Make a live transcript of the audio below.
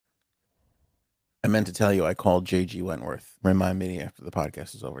I meant to tell you I called JG Wentworth. Remind me after the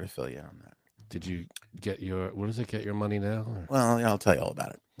podcast is over to fill you in on that. Did you get your, what is it, get your money now? Well, yeah, I'll tell you all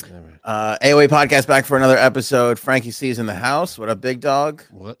about it. All right. AOA podcast back for another episode. Frankie C's in the house. What up, big dog?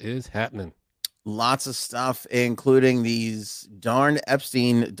 What is happening? Lots of stuff, including these darn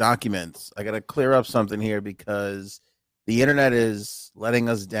Epstein documents. I got to clear up something here because the internet is letting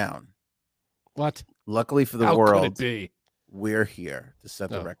us down. What? Luckily for the How world, could it be? we're here to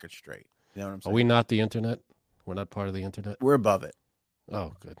set the record straight. You know what I'm saying? Are we not the internet? We're not part of the internet? We're above it.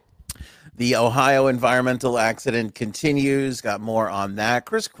 Oh, good. The Ohio environmental accident continues. Got more on that.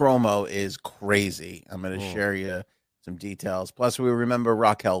 Chris Cuomo is crazy. I'm going to share you some details. Plus, we remember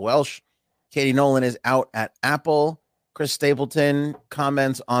Raquel Welch. Katie Nolan is out at Apple. Chris Stapleton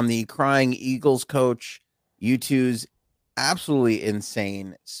comments on the crying Eagles coach. U2's absolutely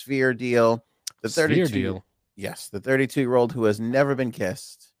insane Sphere deal. The 32 Sphere deal? Yes, the 32-year-old who has never been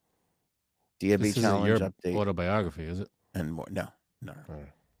kissed. DMV this challenge your update. Autobiography, is it? And more. No.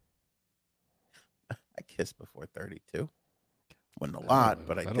 I kissed before 32. Wasn't a lot,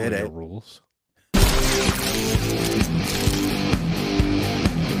 but I did it. Rules.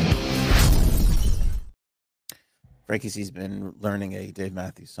 Frankie C's been learning a Dave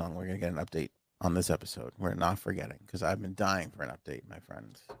Matthews song. We're going to get an update on this episode. We're not forgetting because I've been dying for an update, my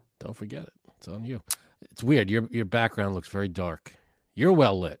friends. Don't forget it. It's on you. It's weird. Your background looks very dark. You're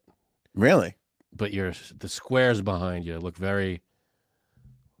well lit. Really? But the squares behind you look very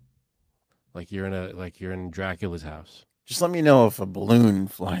like you're in Dracula's house. Just let me know if a balloon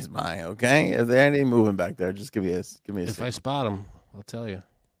flies by, okay? Is there any moving back there? Just give me a If signal. I spot him, I'll tell you.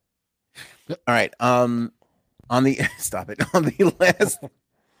 All right. On the stop it. On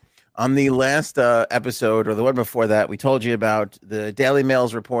the last episode or the one before that, we told you about the Daily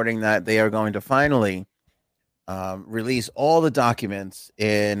Mail's reporting that they are going to finally release all the documents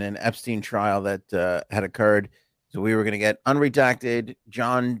in an Epstein trial that had occurred. So we were going to get unredacted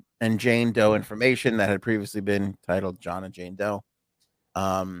John and Jane Doe information that had previously been titled John and Jane Doe.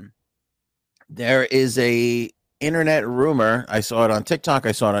 There is a internet rumor. I saw it on TikTok.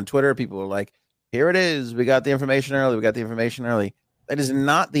 I saw it on Twitter. People were like, here it is. We got the information early. That is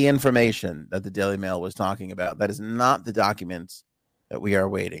not the information that the Daily Mail was talking about. That is not the documents that we are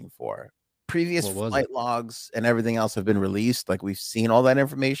waiting for. Previous flight logs and everything else have been released. Like, we've seen all that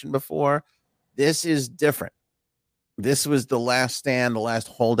information before. This is different. This was the last stand, the last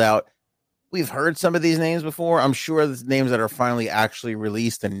holdout. We've heard some of these names before. I'm sure the names that are finally actually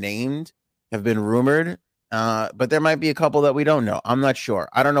released and named have been rumored. But there might be a couple that we don't know. I'm not sure.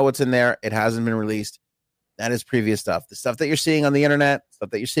 I don't know what's in there. It hasn't been released. That is previous stuff. The stuff that you're seeing on the internet,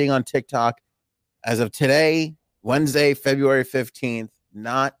 stuff that you're seeing on TikTok, as of today, Wednesday, February 15th,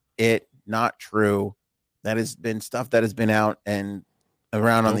 not true. That has been stuff that has been out and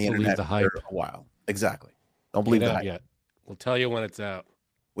around on the internet for a while. Exactly. Don't believe that yet. We'll tell you when it's out.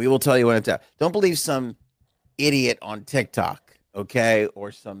 We will tell you when it's out. Don't believe some idiot on TikTok, okay,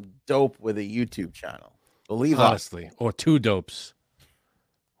 or some dope with a YouTube channel. Believe honestly, or two dopes.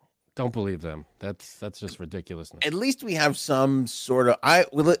 Don't believe them. That's just ridiculousness. At least we have some sort of.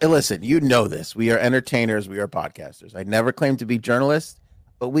 Listen. You know this. We are entertainers. We are podcasters. I never claim to be journalists,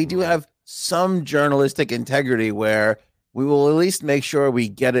 but we do have some journalistic integrity where we will at least make sure we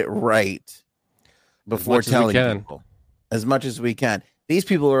get it right before telling people as much as we can. These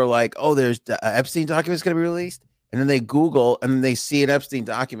people are like, oh, there's Epstein documents going to be released. And then they Google and then they see an Epstein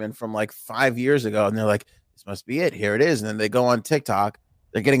document from like 5 years ago. And they're like, this must be it. Here it is. And then they go on TikTok.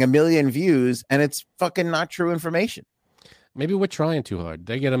 They're getting 1 million views and it's fucking not true information. Maybe we're trying too hard.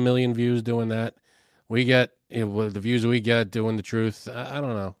 They get 1 million views doing that. We get the views we get doing the truth. I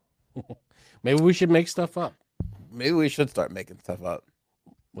don't know. Maybe we should make stuff up. Maybe we should start making stuff up.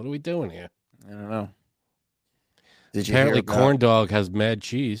 What are we doing here? I don't know. Apparently, Corn Dog has mad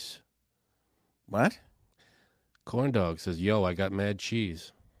cheese. What? Corn Dog says, yo, I got mad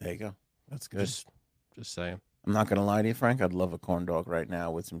cheese. There you go. That's good. Just saying. I'm not going to lie to you, Frank. I'd love a corn dog right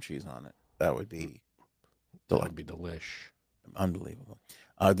now with some cheese on it. That would be delish. Unbelievable.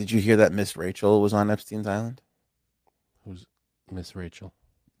 Did you hear that Miss Rachel was on Epstein's Island? Who's Miss Rachel?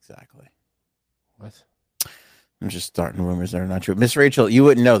 Exactly. What? I'm just starting rumors that are not true. Miss Rachel, you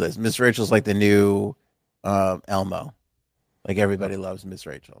wouldn't know this. Miss Rachel's like the new Elmo. Like, everybody loves Miss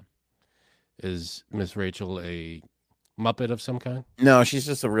Rachel. Is Miss Rachel a Muppet of some kind? No, she's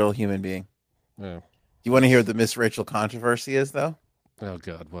just a real human being. Yeah. You want to hear what the Miss Rachel controversy is, though? Oh,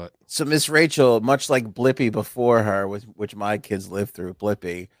 God, what? So Miss Rachel, much like Blippi before her, which my kids lived through,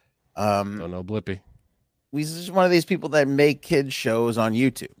 Blippi. Don't know Blippi. She's just one of these people that make kids shows on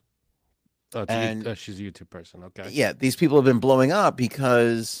YouTube. Oh, and she's a YouTube person. Okay. Yeah, these people have been blowing up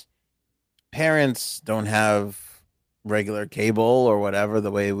because parents don't have regular cable or whatever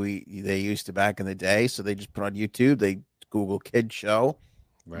the way they used to back in the day, so they just put on YouTube, they Google kid show,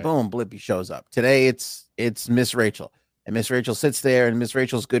 Right. boom, Blippi shows up. Today it's Miss Rachel. And Miss Rachel sits there, and Miss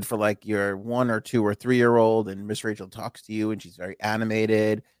Rachel's good for like your 1 or 2 or 3 year old. And Miss Rachel talks to you, and she's very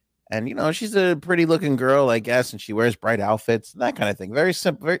animated. And she's a pretty looking girl, I guess, and she wears bright outfits, that kind of thing. Very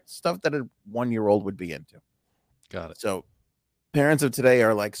simple, very stuff that a 1 year old would be into. Got it. So parents of today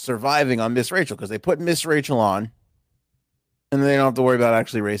are like surviving on Miss Rachel because they put Miss Rachel on, and they don't have to worry about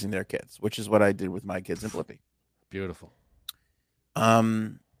actually raising their kids, which is what I did with my kids in Blippi. Beautiful.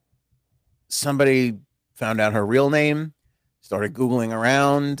 Somebody found out her real name, started Googling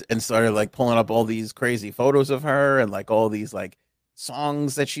around, and started like pulling up all these crazy photos of her and like all these like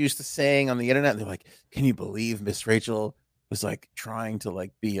songs that she used to sing on the internet. And they're like, can you believe Miss Rachel was like trying to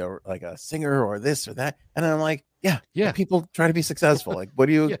like be a singer or this or that? And I'm like, yeah. People try to be successful. Like, what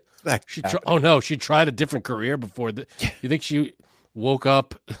do you expect? She tried a different career before. You think she woke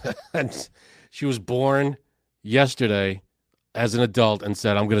up and she was born yesterday as an adult and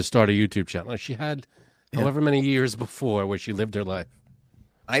said, I'm going to start a YouTube channel? She had however many years before where she lived her life.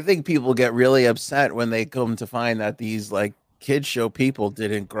 I think people get really upset when they come to find that these like kid show people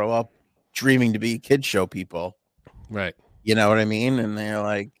didn't grow up dreaming to be kid show people. Right. You know what I mean? And they're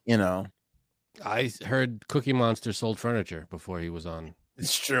like, I heard Cookie Monster sold furniture before he was on.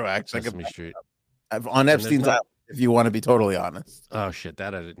 It's true, actually. Sesame Street. On Epstein's Island, if you want to be totally honest. Oh, shit.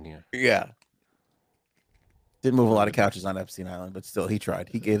 That I didn't hear. Yeah. Didn't move a lot of couches on Epstein Island, but still, he tried.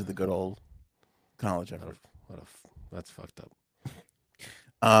 He gave the good old college effort. That's fucked up.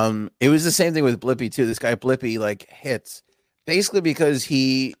 It was the same thing with Blippi, too. This guy, Blippi, like, hits. Basically because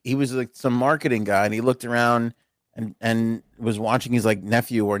he was like some marketing guy, and he looked around and was watching his like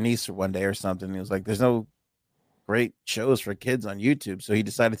nephew or niece one day or something. He was like, there's no great shows for kids on YouTube. So he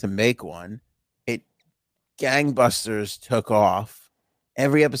decided to make one. It gangbusters took off.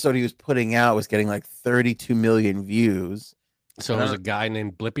 Every episode he was putting out was getting like 32 million views. So it was a guy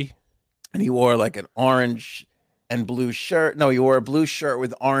named Blippi? And he wore like an orange and blue shirt. No, he wore a blue shirt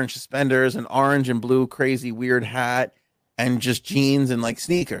with orange suspenders, an orange and blue crazy weird hat, and just jeans and like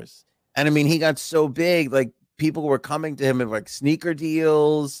sneakers. And I mean, he got so big, like people were coming to him with like sneaker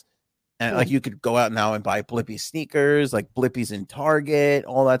deals. And like you could go out now and buy Blippi sneakers, like Blippi's in Target,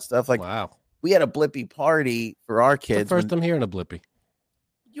 all that stuff. Like, wow. We had a Blippi party for our kids. The first I'm hearing a Blippi.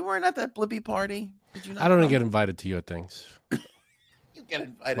 You weren't at that Blippi party? Did you not? I don't get invited to your things. You get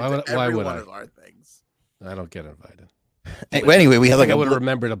invited to every one of our things. I don't get invited. Anyway, we had like I would have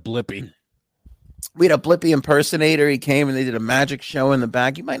remembered a Blippi. We had a Blippi impersonator. He came and they did a magic show in the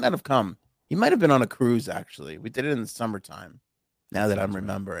back. You might not have come. You might have been on a cruise, actually. We did it in the summertime. Now that I'm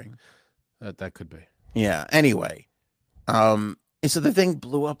remembering. That could be. Yeah. Anyway. And so the thing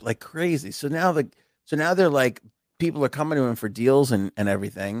blew up like crazy. So now they're like, people are coming to him for deals and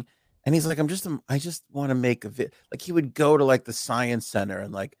everything. And he's like, I just want to make a vid. Like he would go to like the science center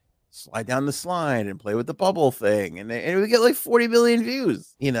and like slide down the slide and play with the bubble thing. And we get like 40 million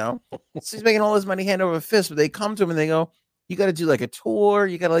views, So he's making all his money hand over fist, but they come to him and they go, you got to do like a tour.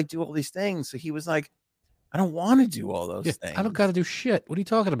 You got to like do all these things. So he was like, I don't want to do all those things. I don't got to do shit. What are you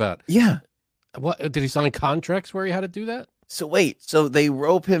talking about? Yeah. What did he sign contracts where he had to do that? So wait, so they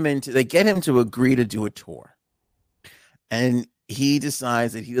get him to agree to do a tour. And he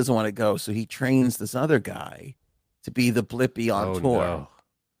decides that he doesn't want to go. So he trains this other guy to be the Blippi on tour. No.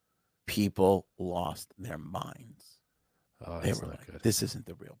 People lost their minds. They were like, this isn't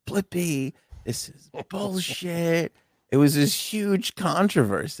the real Blippi. This is bullshit. It was this huge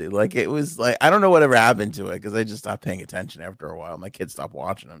controversy. Like, it was like, I don't know whatever happened to it because I just stopped paying attention after a while. My kids stopped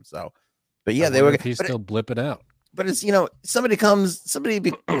watching them. So, but yeah, they were. He's still blipping out. But it's, somebody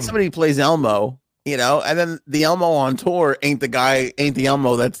plays Elmo, and then the Elmo on tour ain't the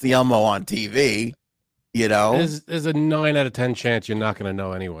Elmo that's the Elmo on TV, There's a 9 out of 10 chance you're not going to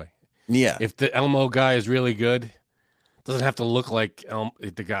know anyway. Yeah. If the Elmo guy is really good, it doesn't have to look like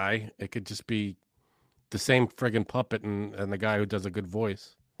the guy. It could just be the same friggin' puppet and the guy who does a good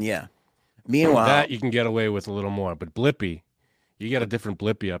voice. Yeah. Meanwhile, that you can get away with a little more. But Blippi, you get a different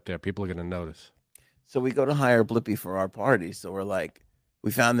Blippi up there. People are going to notice. So we go to hire Blippi for our party. So we're like,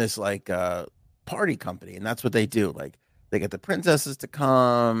 we found this like party company, and that's what they do. Like they get the princesses to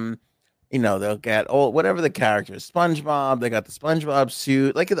come, they'll get whatever the characters, SpongeBob, they got the SpongeBob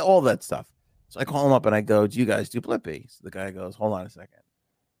suit, like all that stuff. So I call him up and I go, do you guys do Blippi? So the guy goes, hold on a second.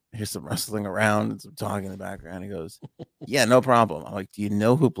 Here's some rustling around and some talking in the background. He goes, yeah, no problem. I'm like, do you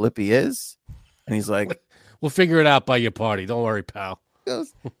know who Blippi is? And he's like, we'll figure it out by your party. Don't worry, pal.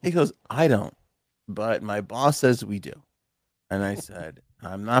 He goes, I don't. But my boss says we do. And I said,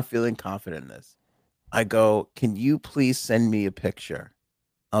 I'm not feeling confident in this. I go, can you please send me a picture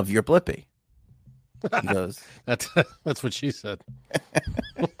of your blippy? He goes, that's what she said.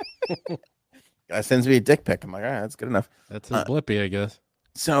 guy sends me a dick pic. I'm like, all right, that's good enough. That's his blippy, I guess.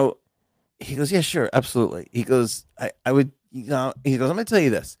 So he goes, yeah, sure, absolutely. He goes, I would, he goes, I'm going to tell you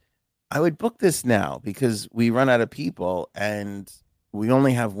this. I would book this now because we run out of people and we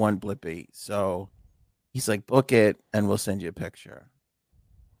only have one blippy. So he's like, book it and we'll send you a picture.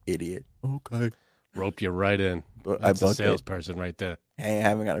 Idiot. Okay. Rope you right in. But That's a salesperson right there. Hey, I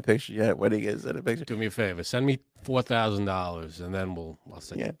haven't got a picture yet. What do you get? Send a picture. Do me a favor. Send me $4,000 and then I'll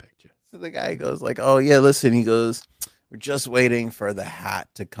send you a picture. So the guy goes like, oh yeah, listen. He goes, we're just waiting for the hat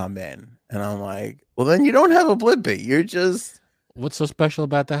to come in. And I'm like, well, then you don't have a blippy. You're just. What's so special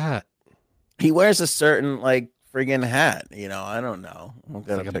about the hat? He wears a certain like friggin' hat. You know, I don't know. It's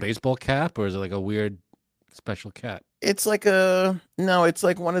like a baseball cap, or is it like a weird special cap? It's like it's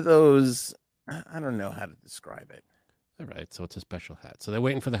like one of those. I don't know how to describe it. All right, so it's a special hat. So they're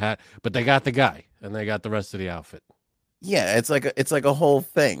waiting for the hat, but they got the guy and they got the rest of the outfit. Yeah, it's like a whole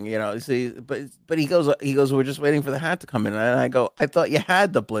thing, you know. See, but he goes, we're just waiting for the hat to come in, and I go, I thought you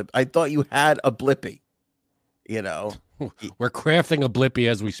had the blip. I thought you had a blippy. You know, we're crafting a blippy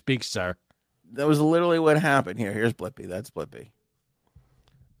as we speak, sir. That was literally what happened here. Here's Blippy. That's Blippy.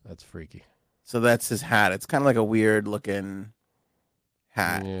 That's freaky. So that's his hat. It's kind of like a weird looking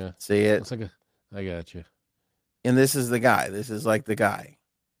hat. Yeah. See it? It's like I got you. And this is the guy. This is like the guy.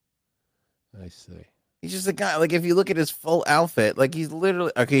 I see. He's just a guy. Like if you look at his full outfit, like he's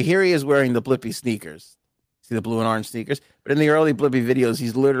literally okay. Here he is wearing the Blippy sneakers. See the blue and orange sneakers? But in the early Blippy videos,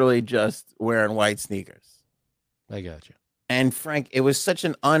 he's literally just wearing white sneakers. I got you. And Frank, it was such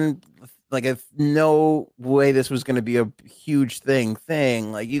an no way this was going to be a huge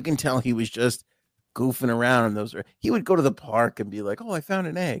thing. Like you can tell he was just goofing around in those. He would go to the park and be like, "Oh, I found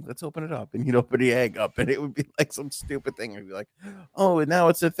an egg. Let's open it up." And he'd open the egg up, and it would be like some stupid thing. He'd be like, "Oh, and now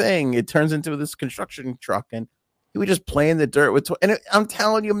it's a thing. It turns into this construction truck." And he would just play in the dirt with. I'm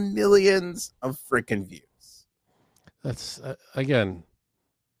telling you, millions of freaking views. That's again,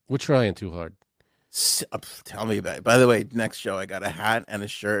 we're trying too hard. Tell me about it. By the way, next show I got a hat and a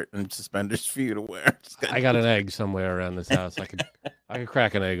shirt and suspenders for you to wear. I got an egg somewhere around this house. I could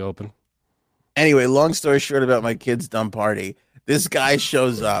crack an egg open. Anyway, long story short about my kid's dumb party. This guy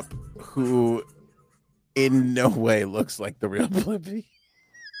shows up who in no way looks like the real Blippy.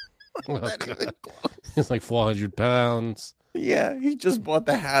 Oh, God. He's like 400 pounds. Yeah, he just bought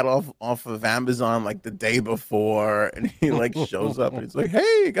the hat off of Amazon like the day before, and he like shows up and he's like,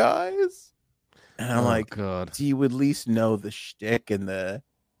 "Hey guys." And I'm like, God. Do you at least know the shtick and the,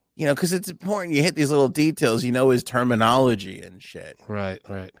 because it's important. You hit these little details, his terminology and shit. Right.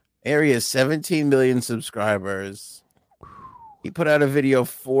 Area 17 million subscribers. He put out a video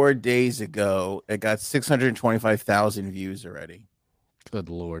 4 days ago. It got 625,000 views already. Good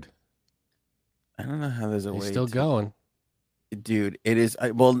Lord. I don't know how there's a way. He's still going. Dude, it is.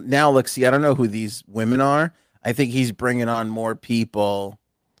 Well, now look, see, I don't know who these women are. I think he's bringing on more people.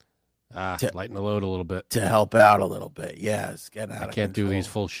 Lighten the load a little bit. To help out a little bit. Yes. Get out. I can't do these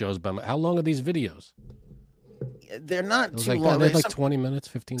full shows how long are these videos? They're not too long. They're like 20 minutes,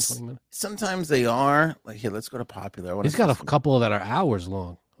 15, 20 minutes. Sometimes they are. Like, here, let's go to Popular. He's got a couple that are hours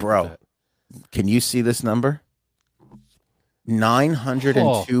long. Bro, can you see this number?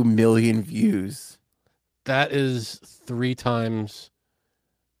 902 million views. That is 3 times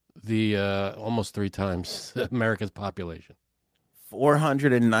almost 3 times America's population.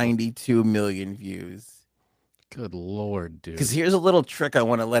 492 million views. Good Lord, dude. Because here's a little trick I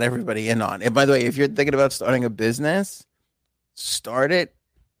want to let everybody in on. And by the way, if you're thinking about starting a business, start a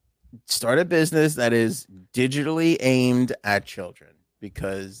business that is digitally aimed at children,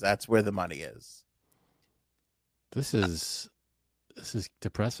 because that's where the money is. This is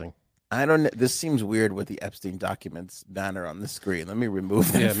depressing. I don't know. This seems weird with the Epstein documents banner on the screen. Let me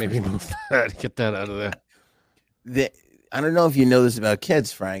remove that. Yeah, maybe move that. Get that out of there. I don't know if you know this about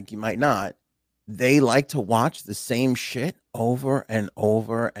kids, Frank. You might not. They like to watch the same shit over and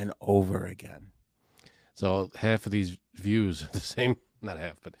over and over again. So half of these views are the same, not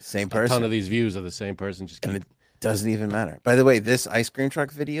half, but same person. A ton of these views are the same person. And it doesn't even matter. By the way, this ice cream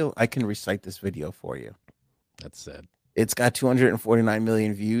truck video, I can recite this video for you. That's sad. It's got 249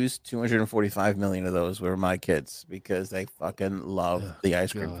 million views. 245 million of those were my kids because they fucking love the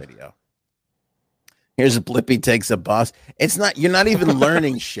ice cream video. Here's a Blippy takes a bus. You're not even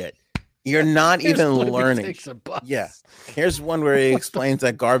learning shit. You're not even learning. Yeah. Here's one where he explains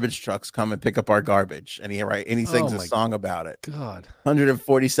that garbage trucks come and pick up our garbage. And he sings a song about it. God.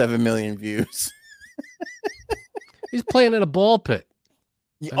 147 million views. He's playing in a ball pit.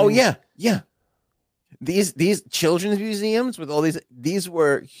 I Oh mean, yeah, yeah. These children's museums with all these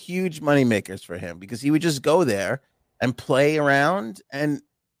were huge money makers for him because he would just go there and play around and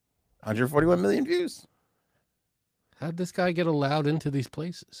 141 million views. how'd this guy get allowed into these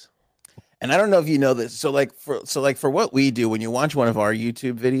places? And I don't know if you know this. So like for what we do, when you watch one of our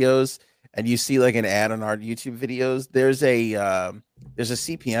YouTube videos and you see like an ad on our YouTube videos, there's a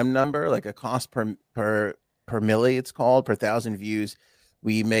CPM number, like a cost per milli, it's called, per thousand views.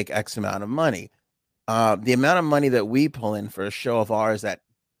 We make X amount of money. The amount of money that we pull in for a show of ours that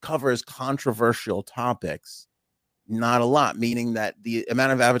covers controversial topics, not a lot, meaning that the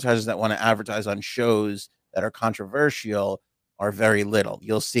amount of advertisers that want to advertise on shows that are controversial are very little.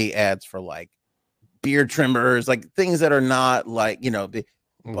 You'll see ads for like beard trimmers, like things that are not like,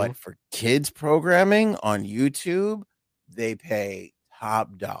 but for kids programming on YouTube, they pay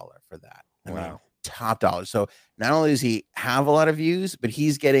top dollar for that. I mean, top dollar. So not only does he have a lot of views, but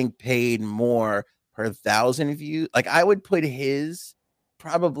he's getting paid more per 1,000 views. Like I would put his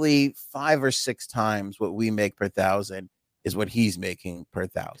probably 5 or 6 times what we make per 1,000 is what he's making per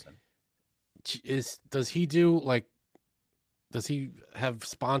 1,000. Does he have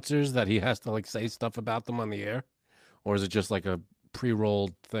sponsors that he has to like say stuff about them on the air, or is it just like a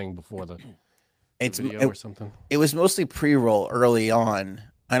pre-rolled thing before the video or something? It was mostly pre-roll early on.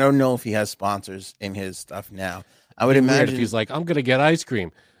 I don't know if he has sponsors in his stuff now. I would imagine if he's like, I'm gonna get ice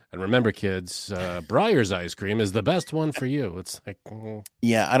cream. And remember, kids, Breyer's ice cream is the best one for you. It's like,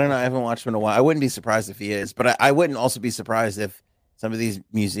 yeah, I don't know. I haven't watched him in a while. I wouldn't be surprised if he is, but I wouldn't also be surprised if some of these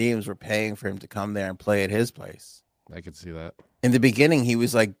museums were paying for him to come there and play at his place. I could see that. In the beginning, he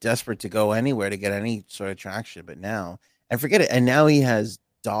was like desperate to go anywhere to get any sort of traction, but now, and forget it. And now he has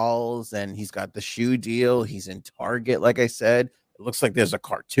dolls and he's got the shoe deal. He's in Target, like I said. It looks like there's a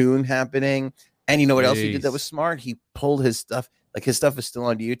cartoon happening. And you know what else he did that was smart? He pulled his stuff. Like his stuff is still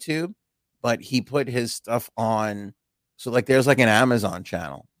on YouTube, but he put his stuff on. So like there's like an Amazon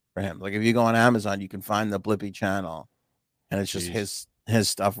channel for him. Like if you go on Amazon, you can find the Blippi channel, and it's just his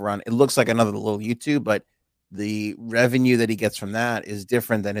stuff run. It looks like another little YouTube, but the revenue that he gets from that is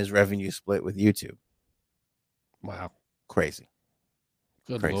different than his revenue split with YouTube. Wow, crazy.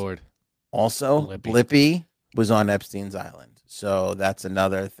 Good Lord. Also, Blippi was on Epstein's Island, so that's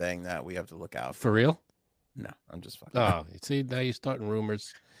another thing that we have to look out for. For real? No, I'm just fucking. Oh, see, now you're starting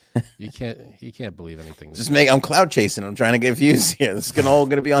rumors. You can't believe anything. I'm cloud chasing. I'm trying to get views here. This is all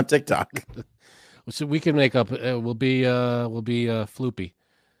gonna be on TikTok. So we can make up. We'll be Floopy.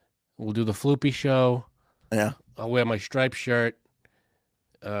 We'll do the Floopy show. Yeah. I'll wear my striped shirt.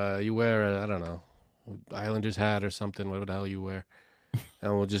 You wear I don't know, Islanders hat or something. What the hell you wear?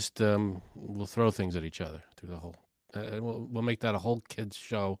 And we'll just we'll throw things at each other through the whole. We'll make that a whole kids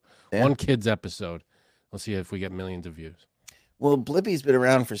show, one kids episode. We'll see if we get millions of views. Well, Blippi's been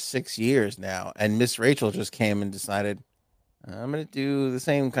around for 6 years now, and Miss Rachel just came and decided I'm going to do the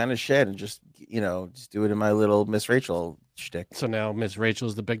same kind of shit and just do it in my little Miss Rachel shtick. So now Miss Rachel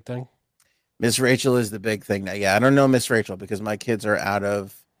is the big thing? Miss Rachel is the big thing now. Yeah, I don't know Miss Rachel because my kids are out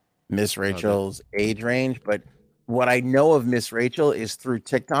of Miss Rachel's age range, but what I know of Miss Rachel is through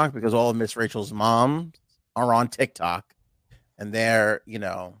TikTok because all of Miss Rachel's moms are on TikTok, and they're,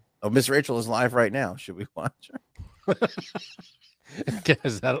 Miss Rachel is live right now. Should we watch her?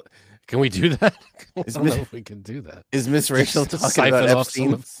 Can we do that? I don't know if we can do that. Is Miss Rachel talking about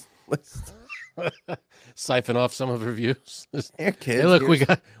Epstein's list? Siphon off some of her views. Here, kids, hey, look,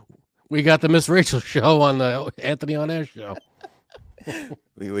 we got the Miss Rachel show on the Anthony on Air show.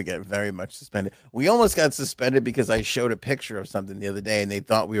 We would get very much suspended. We almost got suspended because I showed a picture of something the other day and they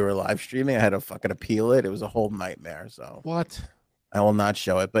thought we were live streaming. I had to fucking appeal it. It was a whole nightmare. So what? I will not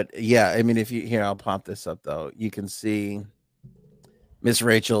show it. But yeah, I mean, I'll pop this up though. You can see Miss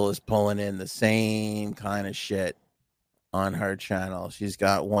Rachel is pulling in the same kind of shit on her channel. She's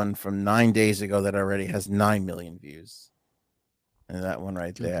got one from 9 days ago that already has 9 million views. And that one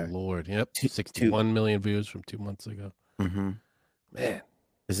right there. Good Lord. Yep. 61 million views from 2 months ago. Mm-hmm. Man.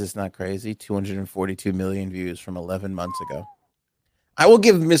 Is this not crazy? 242 million views from 11 months ago. I will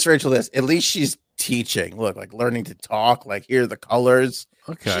give Miss Rachel this. At least she's teaching. Look, like learning to talk, like here are the colors.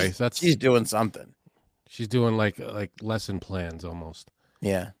 Okay. She's doing something. She's doing like lesson plans almost.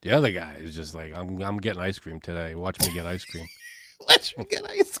 Yeah. The other guy is just like, I'm getting ice cream today. Watch me get ice cream. Watch me get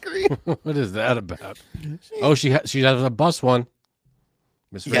ice cream. What is that about? Oh, she has a bus one.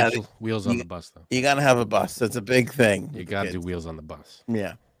 Miss Rachel, wheels on the bus, though. You got to have a bus. That's a big thing. You got to do wheels on the bus.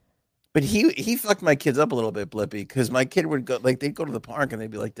 Yeah. But he fucked my kids up a little bit, Blippi, because my kid would go, like, they'd go to the park and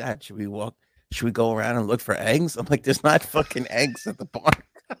they'd be like, Dad, should we go around and look for eggs? I'm like, there's not fucking eggs at the park.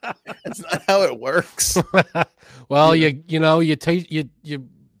 That's not how it works. Well, you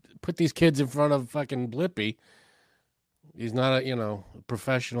put these kids in front of fucking Blippy. He's not a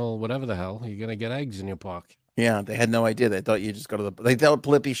professional, whatever the hell. You're gonna get eggs in your park. Yeah, they had no idea. They thought you just go to the. They thought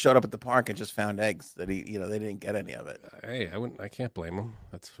Blippy showed up at the park and just found eggs. That they didn't get any of it. Hey, I can't blame them.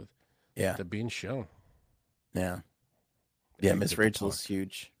 That's Yeah, they're being shown. yeah, yeah. Eggs Miss at the Rachel's park.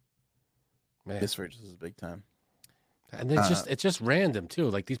 huge. Man. Miss Rachel's is big time. And it's just random too.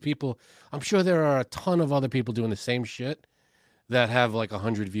 Like these people, I'm sure there are a ton of other people doing the same shit that have like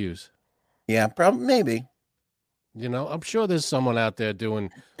 100 views. Yeah, probably maybe. I'm sure there's someone out there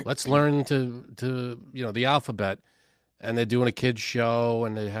doing. Let's learn to the alphabet, and they're doing a kids show,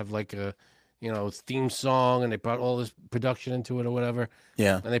 and they have like a theme song, and they brought all this production into it or whatever.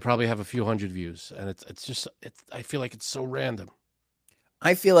 Yeah, and they probably have a few hundred views, and it's just I feel like it's so random.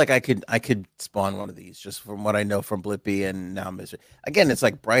 I feel like I could spawn one of these just from what I know from Blippy and now Miss. Again, it's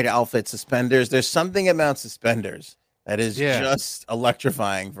like bright outfit, suspenders. There's something about suspenders that is just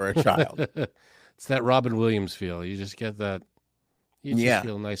electrifying for a child. It's that Robin Williams feel. You just get that. You just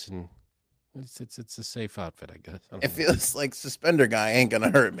feel nice and it's a safe outfit, I guess. It feels like suspender guy ain't gonna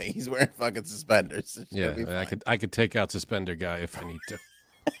hurt me. He's wearing fucking suspenders. Yeah, I could take out suspender guy if I need to.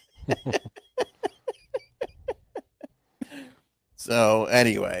 So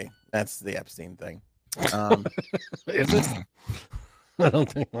anyway, that's the Epstein thing. Is it? I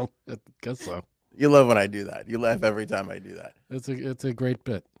don't think. I guess so. You love when I do that. You laugh every time I do that. It's a great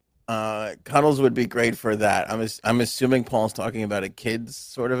bit. Cuddles would be great for that. I'm assuming Paul's talking about a kids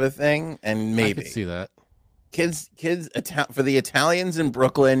sort of a thing, and maybe I could see that. Kids for the Italians in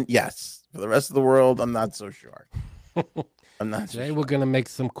Brooklyn, yes. For the rest of the world, I'm not so sure. I'm not. Today we're gonna make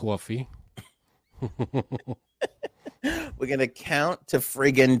some coffee. We're gonna count to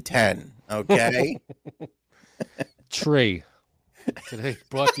friggin' 10. Okay. Tree. Today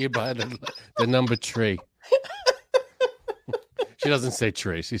brought to you by the number tree. She doesn't say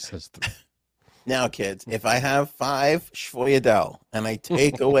tree. She says 3. Now, kids, if I have 5 Schvoyadel and I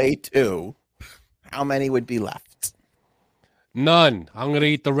take away 2, how many would be left? None. I'm going to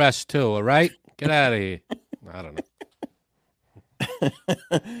eat the rest too, all right? Get out of here. I don't know.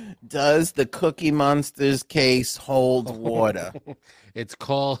 Does the Cookie Monsters case hold water? It's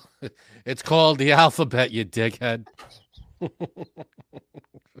called the alphabet, you dickhead.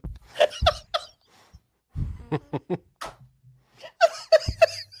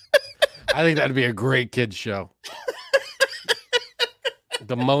 I think that'd be a great kids show.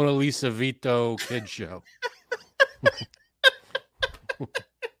 The Mona Lisa Vito kids show.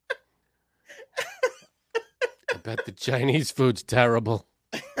 I bet the Chinese food's terrible.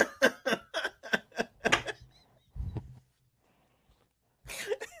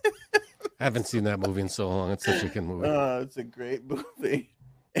 I haven't seen that movie in so long. It's such a good movie. Oh, it's a great movie.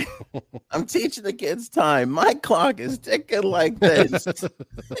 I'm teaching the kids time. My clock is ticking like this.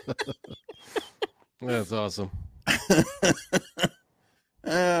 That's awesome.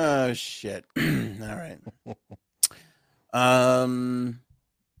 Oh shit. All right.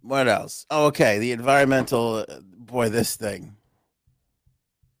 What else? Oh, okay. The environmental boy, this thing.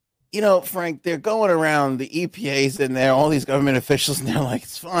 Frank, they're going around, the EPA's in there, all these government officials, and they're like,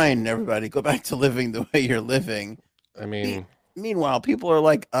 it's fine, everybody, go back to living the way you're living. I mean, meanwhile, people are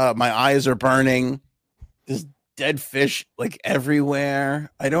like, my eyes are burning. There's dead fish like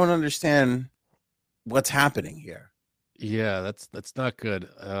everywhere. I don't understand what's happening here. Yeah, that's not good.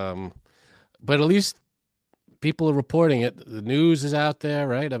 But at least people are reporting it. The news is out there,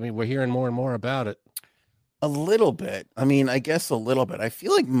 right? I mean, we're hearing more and more about it. A little bit. I mean, I guess a little bit. I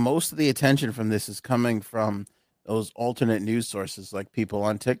feel like most of the attention from this is coming from those alternate news sources, like people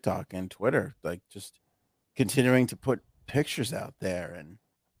on TikTok and Twitter, like just continuing to put pictures out there. And,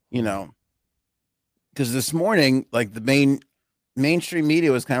 because this morning, like the mainstream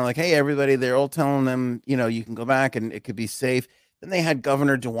media was kind of like, hey, everybody, they're all telling them, you can go back and it could be safe. Then they had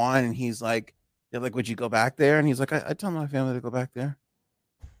Governor DeWine, and he's like, they're like, would you go back there? And he's like, I tell my family to go back there.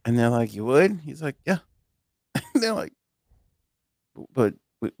 And they're like, you would? He's like, yeah. They're like, but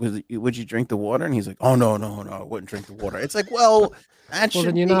would you drink the water? And he's like, oh, no, I wouldn't drink the water. It's like, well,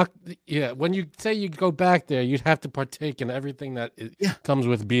 then you're not. Yeah, when you say you go back there, you'd have to partake in everything that comes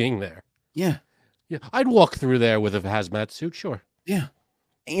with being there. Yeah. Yeah, I'd walk through there with a hazmat suit, sure. Yeah.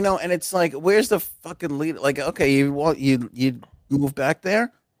 And it's like, where's the fucking lead? Like, okay, you move back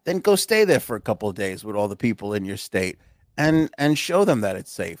there, then go stay there for a couple of days with all the people in your state. And show them that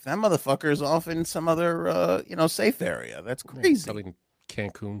it's safe. That motherfucker's off in some other, safe area. That's crazy. Probably in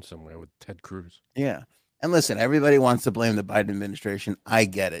Cancun somewhere with Ted Cruz. Yeah. And listen, everybody wants to blame the Biden administration. I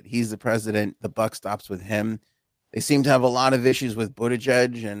get it. He's the president. The buck stops with him. They seem to have a lot of issues with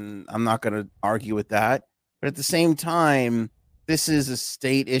Buttigieg, and I'm not going to argue with that. But at the same time, this is a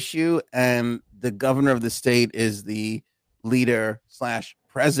state issue, and the governor of the state is the leader slash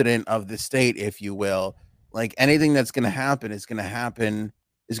president of the state, if you will. Like anything that's going to happen is going to happen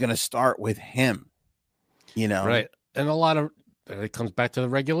is going to start with him. You know, Right. And a lot of it comes back to the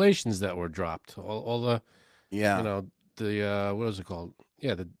regulations that were dropped. All the, yeah. the what is it called?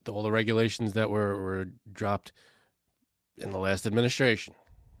 Yeah, all the regulations that were dropped in the last administration.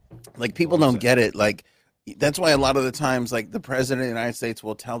 Like That's all people I'm don't saying. get it. Like that's why a lot of the times, like the president of the United States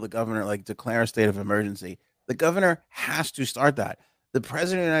will tell the governor, like declare a state of emergency. The governor has to start that. The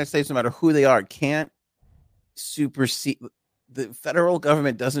president of the United States, no matter who they are, can't supersede the federal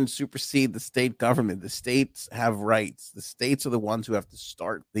government doesn't supersede the state government. The states have rights. The states are the ones who have to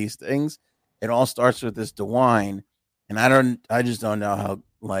start these things. It all starts with this DeWine, and I just don't know how.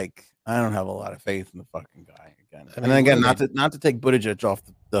 Like, I don't have a lot of faith in the fucking guy again. I And then mean, what again, are they? not to take Buttigieg off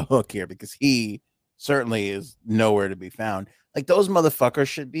the hook here because he certainly is nowhere to be found. Like those motherfuckers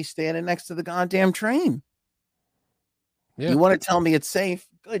should be standing next to the goddamn train. Yeah, You want to tell me it's safe?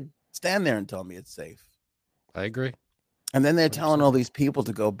 Good, stand there and tell me it's safe. I agree. And then they're telling 100%. all these people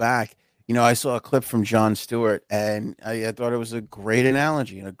to go back. You know, I saw a clip from Jon Stewart, and I thought it was a great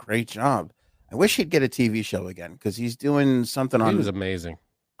analogy and a great job. I wish he'd get a TV show again because he's doing something He was amazing.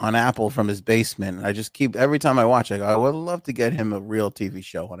 on Apple from his basement. And I just keep every time I watch, I go, I would love to get him a real TV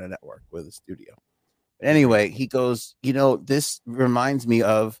show on a network with a studio. But anyway, he goes, you know, this reminds me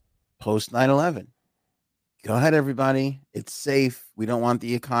of post 9/11. Go ahead, everybody. It's safe. We don't want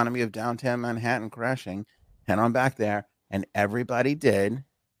the economy of downtown Manhattan crashing. Head on back there. And everybody did.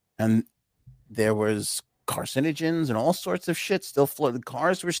 And there was carcinogens and all sorts of shit still floating. The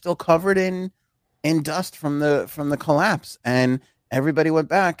cars were still covered in dust from the collapse. And everybody went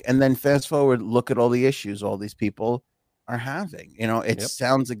back. And then fast forward, look at all the issues all these people are having. You know, it Yep.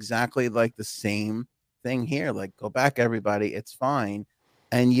 sounds exactly like the same thing here. Like, go back, everybody. It's fine.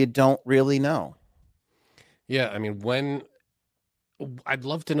 And you don't really know. Yeah, I mean, when I'd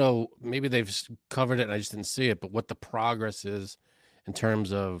love to know, maybe they've covered it and I just didn't see it, but what the progress is in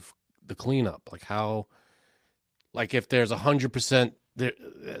terms of the cleanup, like how, like if there's 100%, there's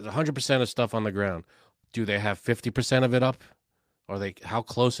 100% of stuff on the ground, do they have 50% of it up? Are they, how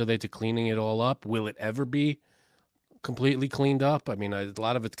close are they to cleaning it all up? Will it ever be completely cleaned up? I mean, a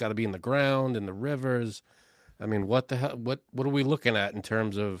lot of it's got to be in the ground, in the rivers. I mean, what the hell, what are we looking at in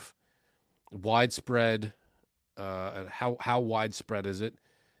terms of widespread, and how widespread is it,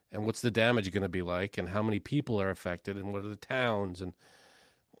 and what's the damage going to be like, and how many people are affected, and what are the towns? And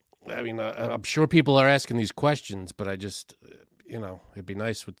I mean, I'm sure people are asking these questions, but I just, it'd be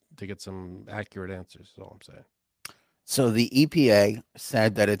nice to get some accurate answers. Is all I'm saying. So the EPA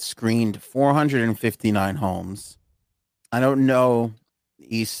said that it screened 459 homes. I don't know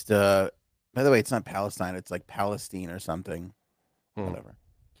East. By the way, it's not Palestine. It's like Palestine or something. Whatever.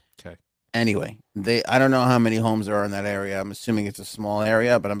 Okay. Anyway, I don't know how many homes are in that area. I'm assuming it's a small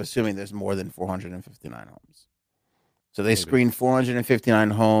area, but I'm assuming there's more than 459 homes. So they screened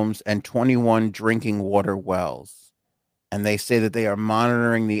 459 homes and 21 drinking water wells. And they say that they are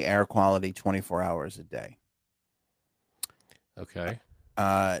monitoring the air quality 24 hours a day. Okay.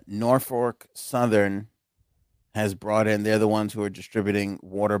 Norfolk Southern has brought in, they're the ones who are distributing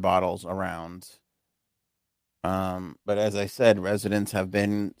water bottles around. But as I said, residents have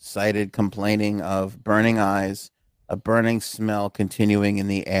been cited complaining of burning eyes, a burning smell continuing in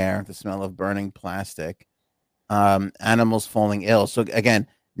the air, the smell of burning plastic, animals falling ill. So again,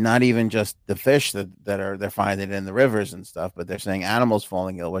 not even just the fish that they're finding in the rivers and stuff, but they're saying animals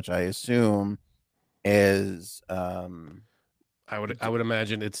falling ill, which I assume is I would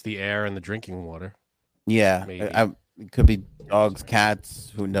imagine it's the air and the drinking water. yeah, it could be dogs,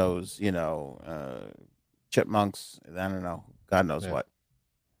 cats, who knows, chipmunks, I don't know, God knows what.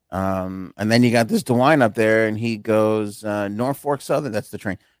 And then you got this DeWine up there, and he goes, Norfolk Southern, that's the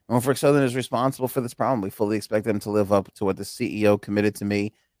train. Norfolk Southern is responsible for this problem. We fully expect them to live up to what the CEO committed to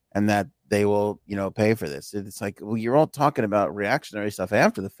me, and that they will, pay for this. It's like, well, you're all talking about reactionary stuff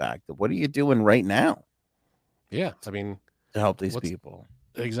after the fact. What are you doing right now? Yeah, I mean, to help these people.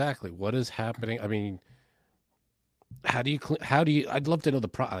 Exactly. What is happening? I mean, how do you? I'd love to know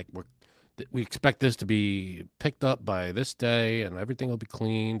we expect this to be picked up by this day, and everything will be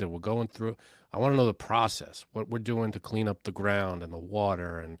cleaned, and we're going through. I want to know the process, what we're doing to clean up the ground and the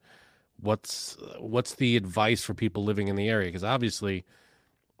water, and what's the advice for people living in the area? Because obviously,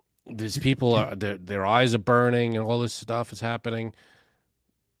 these people are their eyes are burning, and all this stuff is happening.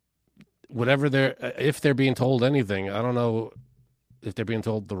 Whatever if they're being told anything, I don't know if they're being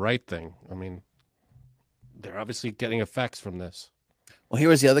told the right thing. I mean, they're obviously getting effects from this. Well, here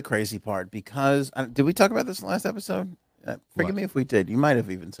was the other crazy part because did we talk about this in the last episode? Forgive What? me if we did. You might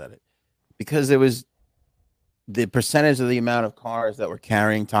have even said it because it was the percentage of the amount of cars that were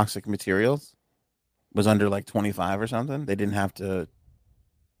carrying toxic materials was under like 25 or something. They didn't have to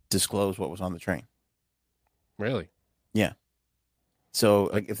disclose what was on the train. Really? Yeah. So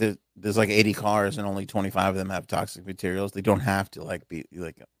like if there's like 80 cars and only 25 of them have toxic materials, they don't have to like be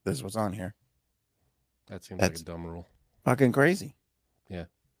like this is what's on here. That seems That's like a dumb rule. fucking crazy. Yeah.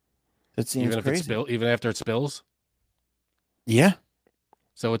 It seems Even if crazy. even after it spills. Yeah.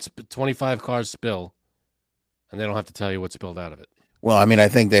 So it's 25 cars spill, and they don't have to tell you what spilled out of it. Well, I mean, I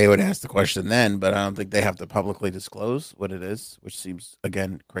think they would ask the question then, but I don't think they have to publicly disclose what it is, which seems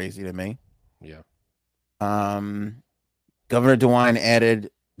again crazy to me. Yeah. Governor DeWine added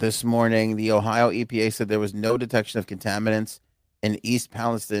this morning the Ohio EPA said there was no detection of contaminants in East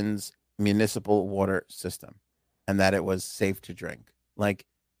Palestine's municipal water system and that it was safe to drink. Like,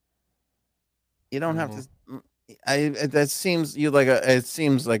 you don't have to. That seems you like a. It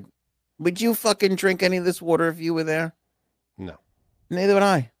seems like, would you fucking drink any of this water if you were there? No. Neither would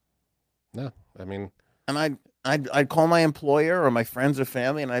I. No. I mean, And I'd call my employer or my friends or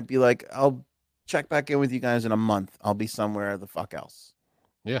family, and I'd be like, I'll check back in with you guys in a month. I'll be somewhere the fuck else.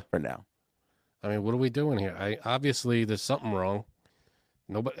 Yeah. For now. I mean, what are we doing here? Obviously there's something wrong.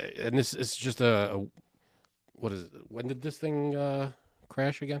 Nobody, and this is just what is it? When did this thing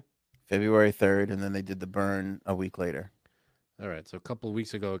crash again? February 3rd, and then they did the burn a week later. All right, so a couple of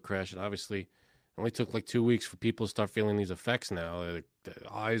weeks ago it crashed, and obviously it only took like 2 weeks for people to start feeling these effects now. The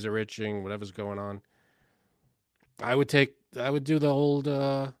eyes are itching, whatever's going on. I would do the old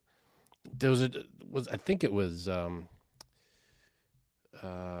I think it was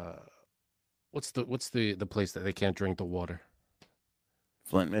what's the place that they can't drink the water?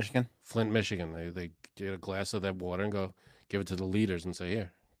 Flint, Michigan. Flint, Michigan. They get a glass of that water and go give it to the leaders and say,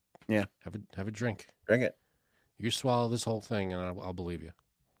 "Here, yeah, have a drink. Drink it. You swallow this whole thing, and I'll believe you."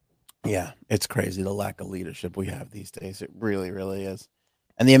 Yeah, it's crazy the lack of leadership we have these days. It really, really is.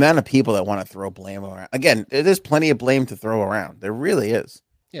 And the amount of people that want to throw blame around. Again, there's plenty of blame to throw around. There really is.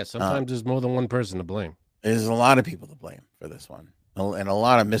 Yeah, sometimes there's more than one person to blame. There's a lot of people to blame for this one, and a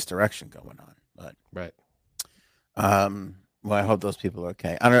lot of misdirection going on. But right. Well, I hope those people are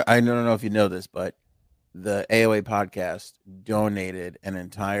okay. I don't know if you know this, but the AOA podcast donated an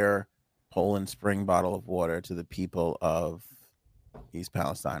entire Poland Spring bottle of water to the people of East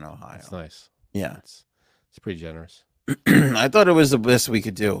Palestine, Ohio. That's nice. Yeah, it's pretty generous. I thought it was the best we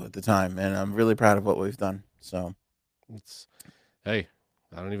could do at the time, and I'm really proud of what we've done. So, hey,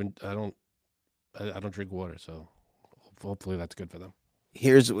 I don't drink water, so hopefully that's good for them.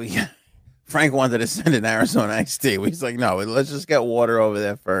 Here's what Frank wanted to send an Arizona iced tea. He's like, no, let's just get water over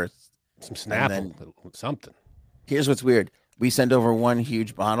there first. Some Snapple, something. Here's what's weird. We send over one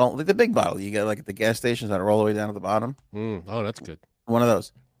huge bottle, like the big bottle you get like at the gas stations that are all the way down to the bottom. Oh, that's good. One of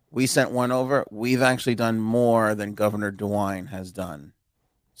those. We sent one over. We've actually done more than Governor DeWine has done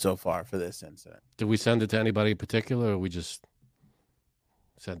so far for this incident. Did we send it to anybody in particular, or we just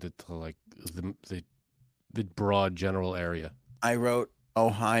sent it to like the broad general area? I wrote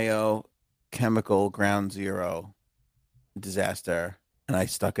Ohio Chemical Ground Zero disaster, and I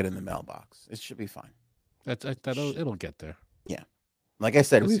stuck it in the mailbox. It should be fine. It'll get there. Yeah. Like I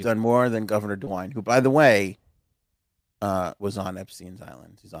said, we've done more than Governor DeWine, who, by the way, was on Epstein's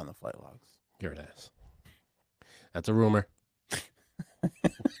Island. He's on the flight logs. You're an ass. That's a rumor.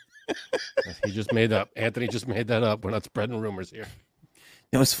 He just made up. Anthony just made that up. We're not spreading rumors here.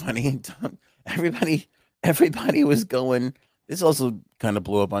 It was funny. Everybody was going. This also kind of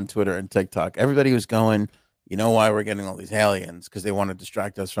blew up on Twitter and TikTok. Everybody was going, you know why we're getting all these aliens? Because they want to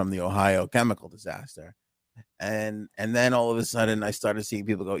distract us from the Ohio chemical disaster. And then all of a sudden I started seeing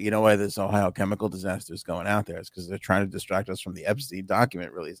people go, you know why this Ohio chemical disaster is going out there? It's because they're trying to distract us from the Epstein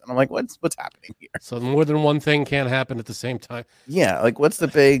document release. And I'm like, what's happening here? So more than one thing can't happen at the same time. Yeah, like what's the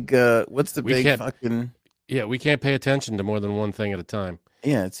big fucking Yeah, we can't pay attention to more than one thing at a time.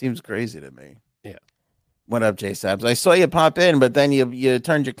 Yeah, it seems crazy to me. Yeah. What up, J Sabs? I saw you pop in, but then you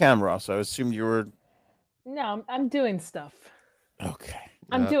turned your camera off, so I assumed you were. No, I'm doing stuff. Okay.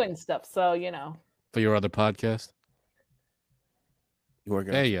 I'm doing stuff, so you know. For your other podcast? You were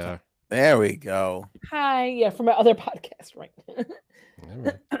there you are. There we go. Hi, yeah, for my other podcast, right?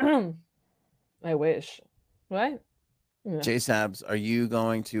 Right. I wish. What? Yeah. J Sabs, are you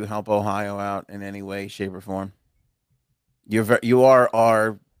going to help Ohio out in any way, shape, or form? You are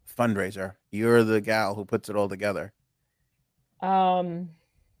our fundraiser. You're the gal who puts it all together. Darn,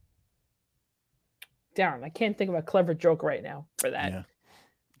 I can't think of a clever joke right now for that. Yeah.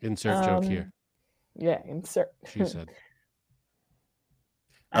 Insert joke here. Yeah, insert. She said.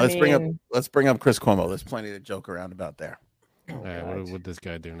 I let's mean, bring up Chris Cuomo. There's plenty to joke around about there. oh, All right, God. what would this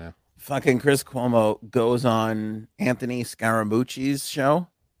guy do now? Fucking Chris Cuomo goes on Anthony Scaramucci's show.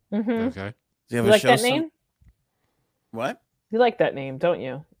 Mhm. Okay. Does he have You a like show? that name? What? You like that name, don't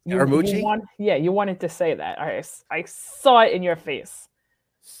you? You Scaramucci? you wanted to say that. I saw it in your face.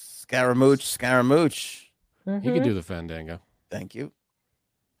 Scaramouche. He could Mhm. do the Fandango. Thank you.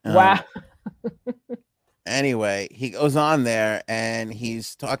 Wow. Anyway, he goes on there and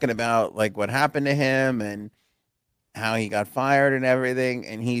he's talking about like what happened to him and how he got fired and everything.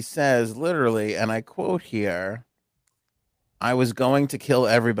 And he says literally, and I quote here, "I was going to kill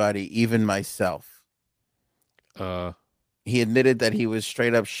everybody, even myself." He admitted that he was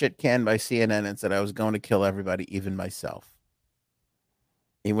straight up shit canned by CNN and said, "I was going to kill everybody, even myself."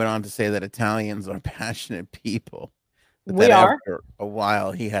 He went on to say that Italians are passionate people, but We that are. after a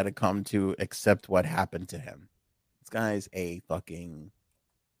while he had to come to accept what happened to him. This guy's a fucking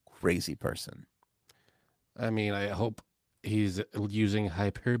crazy person. I mean, I hope he's using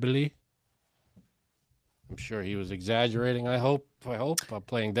hyperbole. I'm sure he was exaggerating. I hope. I'm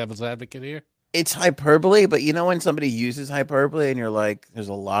playing devil's advocate here. It's hyperbole, but you know when somebody uses hyperbole and you're like, there's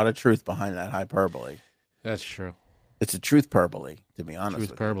a lot of truth behind that hyperbole. That's true. It's a truth hyperbole, to be honest.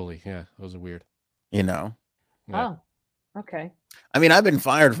 Truth With you. hyperbole. Yeah, those are weird. You know? Yeah. Oh, okay. I mean, I've been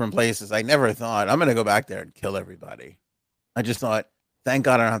fired from places. I never thought I'm gonna go back there and kill everybody. I just thought, thank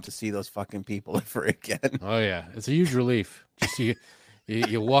God I don't have to see those fucking people ever again. Oh yeah, it's a huge relief. Just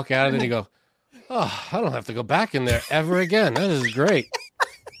you walk out and you go, oh, I don't have to go back in there ever again. That is great.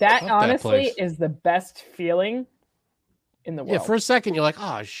 That Fuck that honestly place. is the best feeling in the world. Yeah, for a second you're like,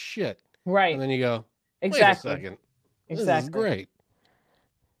 oh shit, right. and then you go, wait Exactly. a second, this Exactly. is great.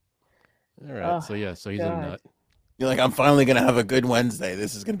 All right, Oh, so yeah, so he's God. a nut. You're like, I'm finally gonna have a good Wednesday.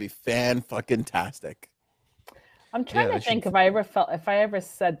 This is gonna be fan fucking tastic. I'm trying Yeah, to they think should- if I ever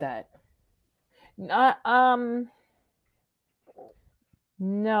said that.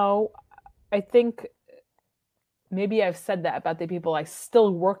 No, I think maybe I've said that about the people I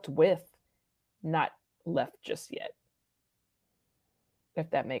still worked with, not left just yet. If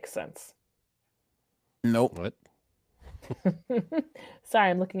that makes sense. Nope. What? Sorry,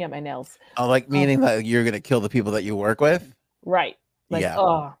 I'm looking at my nails. I like meaning that you're gonna kill the people that you work with. Right. Like, Yeah.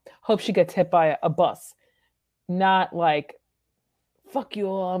 oh, hope she gets hit by a bus. Not like, fuck you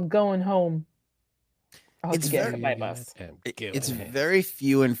all, I'm going home. I hope It's you get very- hit by a bus. It's very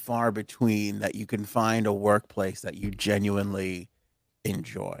few and far between that you can find a workplace that you genuinely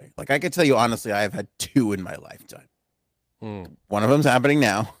enjoy. Like I could tell you honestly, I've had two in my lifetime. One of them's happening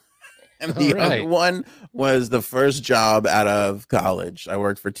now. And the other one was the first job out of college. I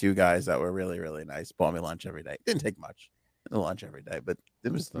worked for two guys that were really, really nice. Bought me lunch every day. Didn't take much. Lunch every day, but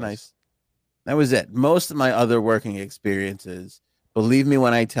it was nice. That was it. Most of my other working experiences, believe me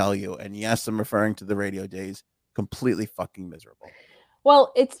when I tell you, and yes, I'm referring to the radio days, completely fucking miserable.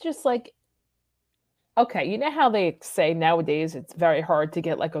 Well, it's just like, okay, you know how they say nowadays it's very hard to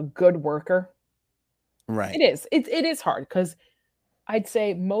get like a good worker? Right. It is. It is hard because I'd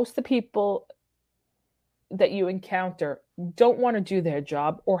say most of the people that you encounter don't want to do their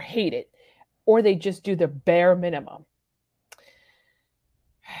job or hate it, or they just do the bare minimum.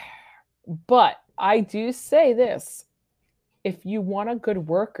 But I do say this. If you want a good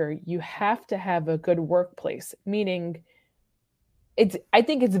worker, you have to have a good workplace, meaning I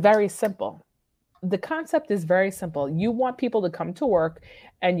think it's very simple. The concept is very simple. You want people to come to work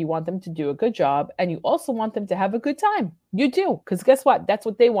and you want them to do a good job, and you also want them to have a good time. You do, because guess what? That's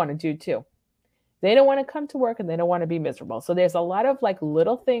what they want to do too. They don't want to come to work and they don't want to be miserable. So there's a lot of like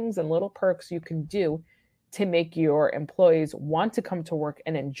little things and little perks you can do to make your employees want to come to work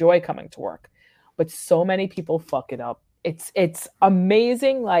and enjoy coming to work. But so many people fuck it up. It's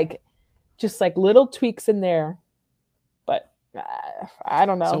amazing, like just like little tweaks in there. But I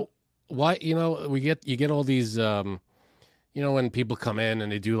don't know. So why, you get all these when people come in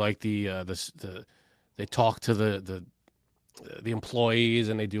and they do like they talk to the employees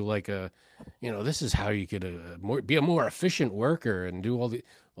and they do like this is how you could be a more efficient worker and do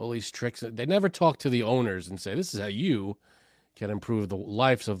all these tricks. They never talk to the owners and say this is how you can improve the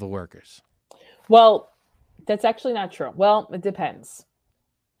lives of the workers. Well, that's actually not true. Well, it depends.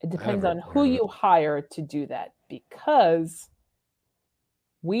 It depends on who you hire to do that, because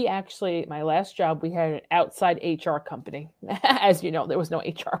my last job, we had an outside HR company. As you know, there was no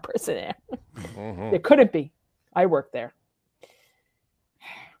HR person there. Mm-hmm. There couldn't be. I worked there.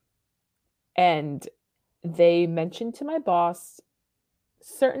 And they mentioned to my boss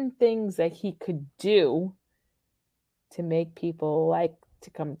certain things that he could do to make people like to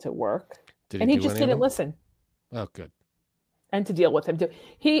come to work. Did and he do just any of didn't them? listen. Oh, good. And to deal with him too.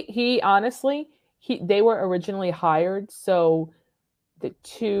 He honestly, they were originally hired so the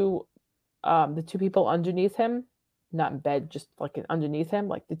two people underneath him, not in bed, just like underneath him,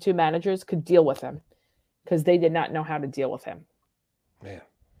 like the two managers could deal with him because they did not know how to deal with him. Man.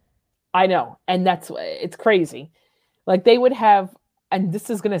 I know, and it's crazy. Like they would have, and this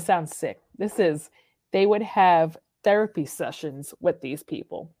is going to sound sick. They would have therapy sessions with these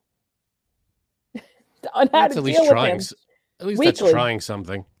people on how That's to at least deal with trying. him. At least weekly. that's trying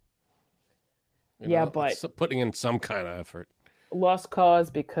something. Yeah, but it's putting in some kind of effort. Lost cause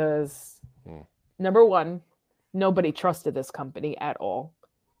because number one, nobody trusted this company at all.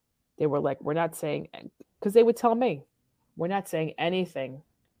 They were like, we're not saying, because they would tell me, we're not saying anything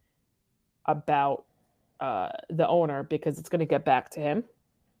about the owner because it's going to get back to him.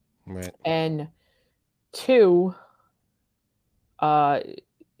 Right. And two,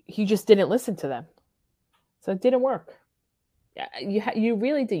 he just didn't listen to them, so it didn't work. You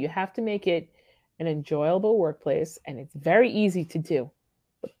really do. You have to make it an enjoyable workplace, and it's very easy to do,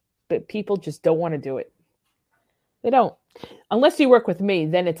 but people just don't want to do it. They don't, unless you work with me.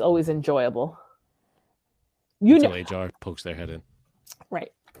 Then it's always enjoyable. Until HR pokes their head in.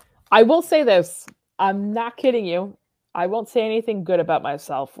 Right. I will say this. I'm not kidding you. I won't say anything good about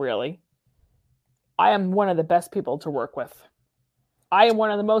myself, really. I am one of the best people to work with. I am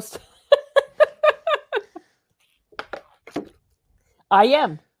one of the most... I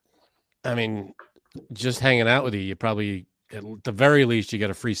am. I mean, just hanging out with you, you probably, at the very least, you get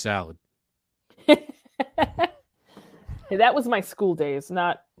a free salad. That was my school days,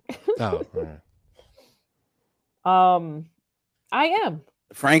 not... Oh, all right. I am.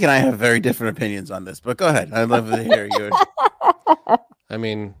 Frank and I have very different opinions on this, but go ahead. I'd love to hear yours. I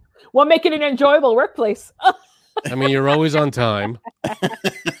mean... Well, make it an enjoyable workplace. I mean, you're always on time.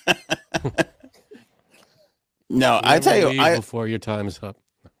 No, I tell you, before your time is up.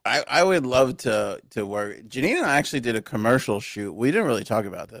 I would love to work. Janine and I actually did a commercial shoot. We didn't really talk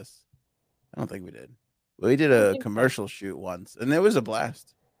about this. I don't think we did. We did a commercial shoot once, and it was a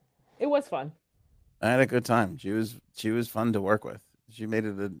blast. It was fun. I had a good time. She was fun to work with. She made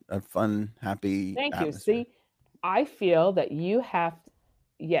it a fun, happy. Thank atmosphere. you. See, I feel that you have to,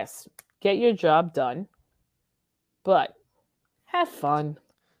 yes, get your job done, but have fun.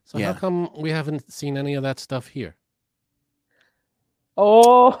 So how come we haven't seen any of that stuff here?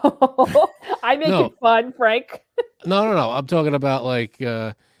 Oh, I make it fun, Frank. No. I'm talking about like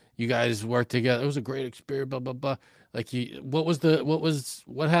you guys worked together. It was a great experience. Blah blah blah. Like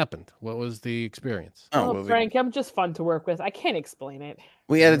what happened? What was the experience? Oh, Frank, I'm just fun to work with. I can't explain it.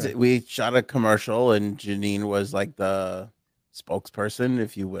 We shot a commercial, and Janine was like the spokesperson,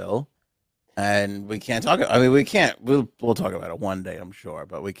 if you will. And we can't talk. I mean, we can't. We'll talk about it one day, I'm sure,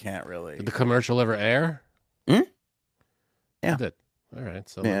 but we can't really. Did the commercial ever air? Yeah. It did. All right.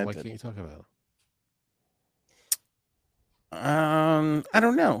 So why can't you talk about it? I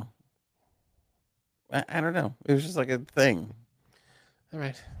don't know. I don't know. It was just like a thing. All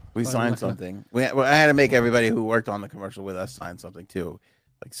right. We signed something. I had to make everybody who worked on the commercial with us sign something too.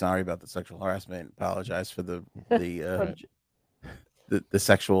 Like, sorry about the sexual harassment. Apologize for the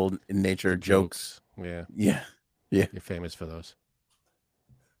sexual in nature jokes. Yeah. You're famous for those.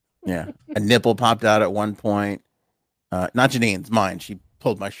 Yeah. A nipple popped out at one point. Not Janine's, mine. She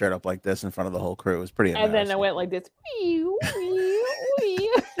pulled my shirt up like this in front of the whole crew. It was pretty embarrassing. And then I went like this.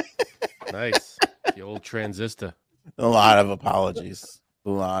 Nice. The old transistor. A lot of apologies.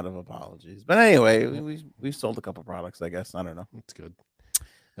 But anyway, we've sold a couple products, I guess. I don't know. That's good.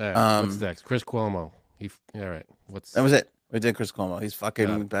 All right, what's next? Chris Cuomo. All right. That was it. We did Chris Cuomo. He's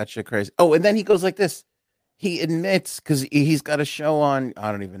fucking batshit crazy. Oh, and then he goes like this. He admits, because he's got a show on,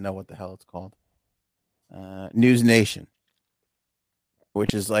 I don't even know what the hell it's called. News Nation,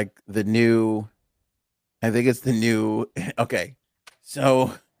 which is like the new, I think it's the new, okay.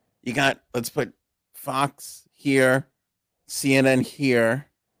 So you got, let's put Fox here, CNN here,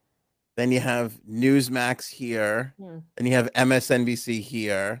 then you have Newsmax here, then you have MSNBC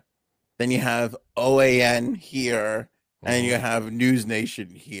here, then you have OAN here, and you have News Nation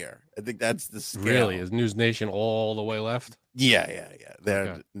here. I think that's the scale. Really? Is News Nation all the way left? Yeah.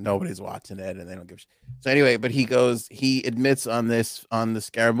 Nobody's watching it, and they don't give a shit. So anyway, but he admits on the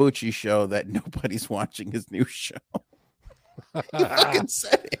Scaramucci show that nobody's watching his new show. He fucking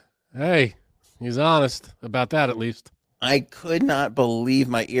said it. Hey, he's honest about that, at least. I could not believe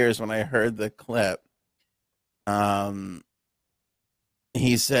my ears when I heard the clip.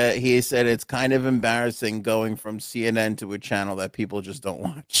 He said it's kind of embarrassing going from CNN to a channel that people just don't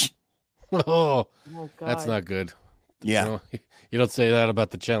watch. Oh, that's not good. Yeah. You don't say that about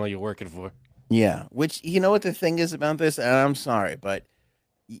the channel you're working for. Yeah, which you know what the thing is about this, and I'm sorry, but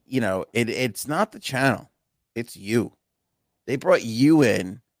it's not the channel, it's you. They brought you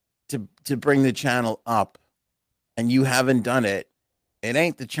in to bring the channel up, and you haven't done it. It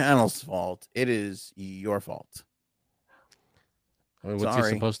ain't the channel's fault. It is your fault. I mean, what's he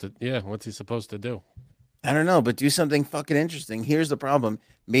Sorry. supposed to? Yeah, what's he supposed to do? I don't know, but do something fucking interesting. Here's the problem.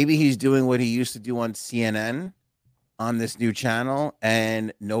 Maybe he's doing what he used to do on CNN on this new channel,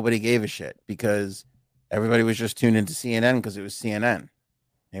 and nobody gave a shit because everybody was just tuned into CNN because it was CNN.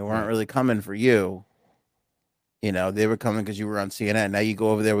 They weren't Right. really coming for you. They were coming because you were on CNN. Now you go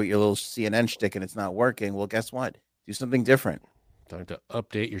over there with your little CNN shtick and it's not working. Well, guess what? Do something different. Time to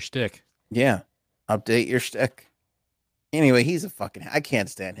update your stick. Yeah. Update your shtick. Anyway, he's a fucking. I can't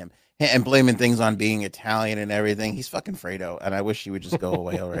stand him. And blaming things on being Italian and everything. He's fucking Fredo. And I wish he would just go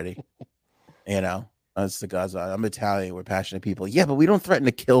away already. That's the God's. I'm Italian. We're passionate people. Yeah, but we don't threaten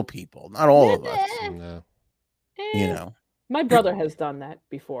to kill people. Not all of us. No. My brother has done that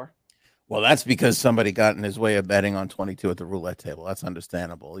before. Well, that's because somebody got in his way of betting on 22 at the roulette table. That's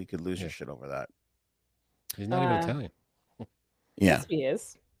understandable. You could lose your shit over that. He's not even Italian. Yeah. Yes, he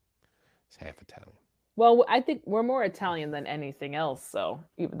is. He's half Italian. Well, I think we're more Italian than anything else. So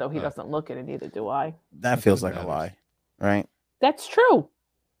even though he doesn't look it, and neither do I. That feels like a lie, right? That's true.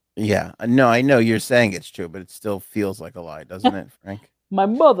 Yeah. No, I know you're saying it's true, but it still feels like a lie, doesn't it, Frank? My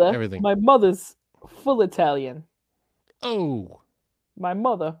mother's full Italian. Oh. My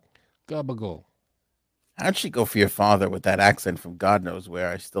mother. Gabagool. How'd she go for your father with that accent from God knows where?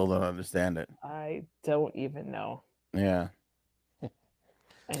 I still don't understand it. I don't even know. Yeah.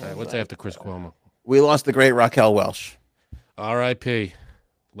 What's after Chris Cuomo? We lost the great Raquel Welch. R.I.P.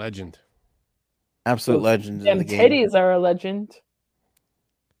 Legend. Absolute legend. Them titties are a legend.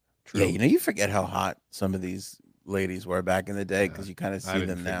 True. Yeah, you forget how hot some of these ladies were back in the day because you kind of see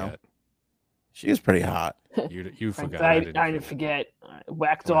them now. She was pretty hot. You forgot. I didn't forget. I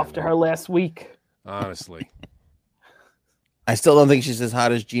whacked off to her last week. Honestly. I still don't think she's as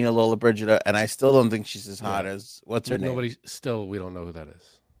hot as Gina Lollobrigida, and I still don't think she's as hot as what's her name? We don't know who that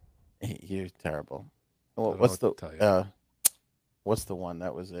is. You're terrible. Well, what's the one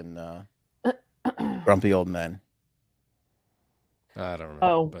that was in Grumpy Old Men? I don't remember.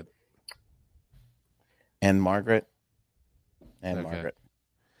 Oh, but and Margaret. Margaret.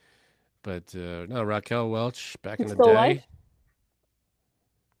 But no, Raquel Welch back in the still day.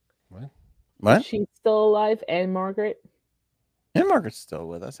 Alive? What? She's still alive, and Margaret. And Margaret's still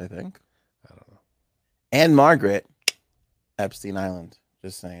with us, I think. I don't know. And Margaret, Epstein Island.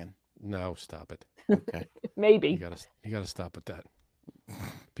 Just saying. No, stop it. Okay. Maybe you gotta stop with that.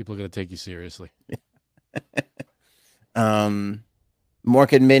 People are gonna take you seriously. Mork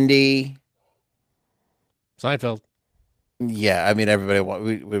and Mindy. Seinfeld. Yeah, I mean everybody.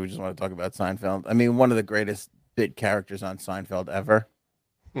 We just want to talk about Seinfeld. I mean, one of the greatest bit characters on Seinfeld ever.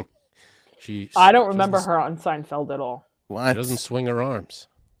 I don't remember her on Seinfeld at all. What? She doesn't swing her arms.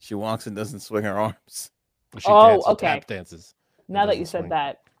 She walks and doesn't swing her arms. She dances, okay. Tap dances. Now that you said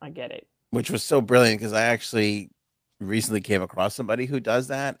that, I get it. Which was so brilliant because I actually recently came across somebody who does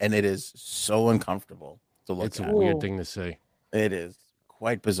that, and it is so uncomfortable to look at. It's a weird thing to say. It is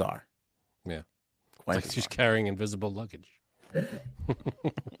quite bizarre. Yeah. Quite like she's carrying invisible luggage.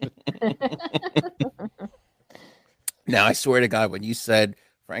 Now, I swear to God, when you said,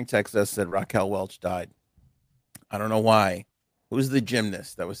 Frank Texas said Raquel Welch died, I don't know why. Who's the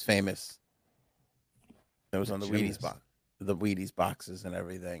gymnast that was famous? That was on the Wheaties box, the Wheaties boxes and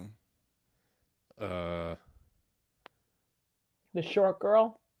everything. The short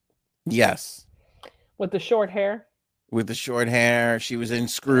girl? Yes. With the short hair? With the short hair. She was in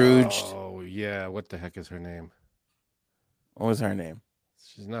Scrooged. Oh, yeah. What the heck is her name? What was her name?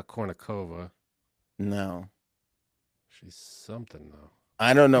 She's not Kornikova. No. She's something, though.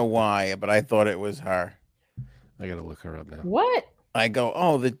 I don't know why, but I thought it was her. I got to look her up now. What? I go,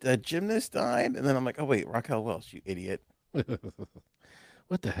 oh, the gymnast died? And then I'm like, oh, wait, Raquel Welch, you idiot.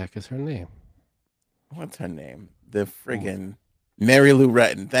 What the heck is her name? What's her name? The friggin' Mary Lou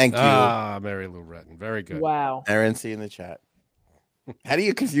Retton. Thank you. Ah, Mary Lou Retton. Very good. Wow. RNC in the chat. How do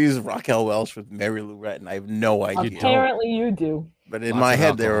you confuse Raquel Welch with Mary Lou Retton? I have no idea. Apparently you do. But in my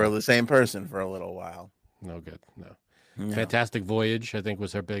head, they were the same person for a little while. No good. No. Fantastic Voyage, I think,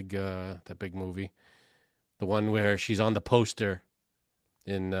 was her big that big movie. The one where she's on the poster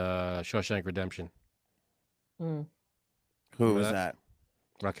in Shawshank Redemption. Mm. Who was that?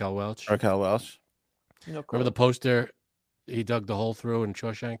 Raquel Welch. Raquel Welch. No, Remember the poster he dug the hole through in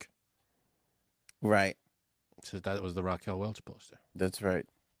Shawshank? Right. So that was the Raquel Welch poster. That's right.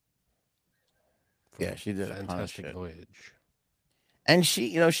 Yeah, she did a Fantastic ton of shit. Voyage. And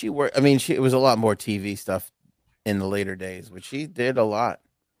she worked. I mean, it was a lot more TV stuff in the later days, but she did a lot.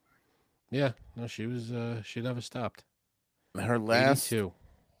 Yeah, no, she was. She never stopped. Her last 82.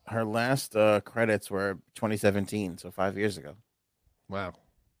 credits were 2017, so 5 years ago. Wow,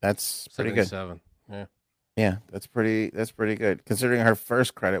 That's pretty good. 77. Yeah, Yeah, that's pretty good considering her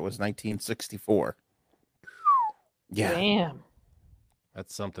first credit was 1964. Yeah, Damn.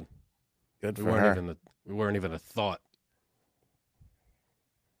 that's something. good We for weren't her. even a thought.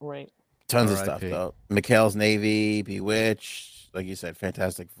 Right. Tons of stuff R.I.P.. though. McHale's Navy, Bewitched, like you said,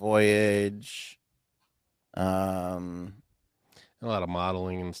 Fantastic Voyage. Um, A lot of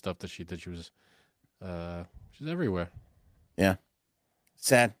modeling and stuff that she did. She's everywhere.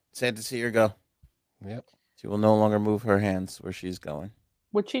 sad to see her go. Yep. She will no longer move her hands where she's going.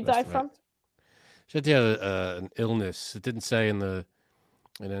 Would she That's die right. from? She had an illness. It didn't say in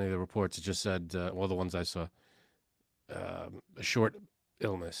any of the reports. It just said, well, the ones I saw, a short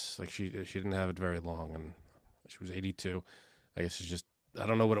illness. Like she didn't have it very long, and she was 82. I guess it's just, I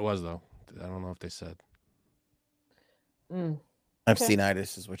don't know what it was though. I don't know if they said. Mm.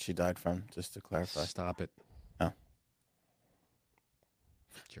 Epsteinitis is what she died from, just to clarify. Stop it. Oh.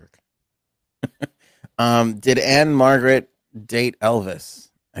 Jerk. Did Anne Margaret date Elvis?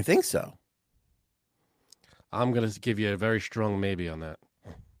 I think so. I'm gonna give you a very strong maybe on that.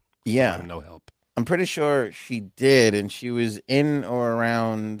 Yeah. I have no help. I'm pretty sure she did, and she was in or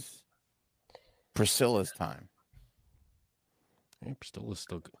around Priscilla's time. Hey,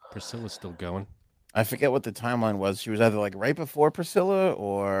 Priscilla's still going. I forget what the timeline was. She was either like right before Priscilla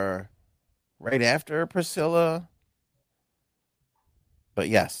or right after Priscilla. But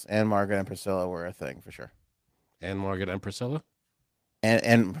yes, Anne Margaret and Priscilla were a thing for sure. Anne Margaret and Priscilla.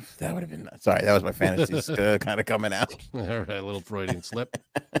 And that would have been sorry. That was my fantasies kind of coming out. All right, a little Freudian slip.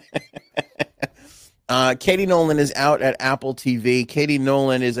 Katie Nolan is out at Apple TV. Katie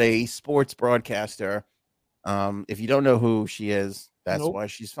Nolan is a sports broadcaster. If you don't know who she is, that's Nope. why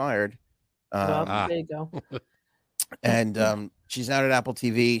she's fired. Well, there you go. And she's out at Apple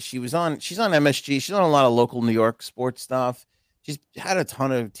TV. She's on MSG. She's on a lot of local New York sports stuff. She's had a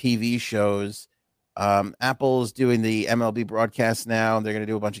ton of TV shows. Apple's doing the MLB broadcast now. They're going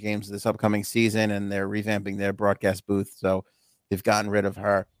to do a bunch of games this upcoming season, and they're revamping their broadcast booth. So they've gotten rid of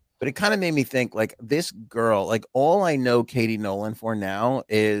her. But it kind of made me think, like, this girl, like, all I know Katie Nolan for now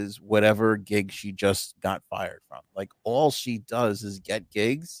is whatever gig she just got fired from. Like, all she does is get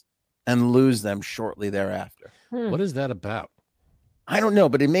gigs and lose them shortly thereafter. What is that about? I don't know,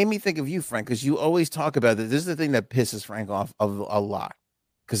 but it made me think of you, Frank, because you always talk about this. This is the thing that pisses Frank off a lot,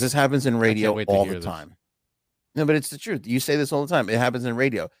 because this happens in radio wait to all hear the this. time. No, but it's the truth. You say this all the time. It happens in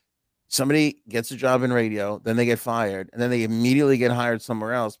radio. Somebody gets a job in radio, then they get fired, and then they immediately get hired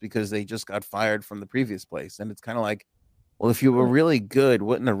somewhere else because they just got fired from the previous place. And it's kind of like, well, if you were really good,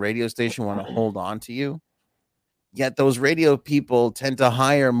 wouldn't a radio station want to hold on to you? Yet those radio people tend to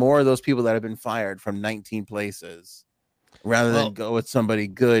hire more of those people that have been fired from 19 places rather than go with somebody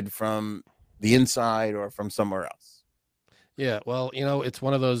good from the inside or from somewhere else. Yeah, well, it's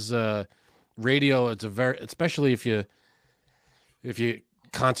one of those radio. It's especially if you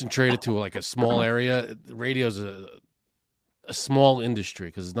concentrate it to like a small area. Radio's a small industry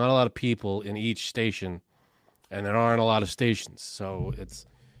because there's not a lot of people in each station, and there aren't a lot of stations. So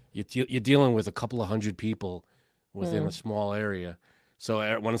you're dealing with a couple of hundred people within a small area.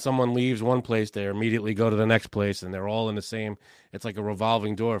 So when someone leaves one place, they immediately go to the next place, and they're all in the same. It's like a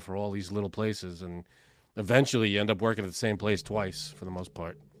revolving door for all these little places, and eventually you end up working at the same place twice for the most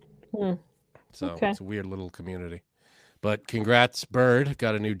part. So it's a weird little community. But congrats, Bird.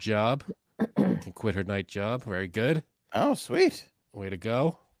 Got a new job. Can quit her night job. Very good. Oh, sweet. Way to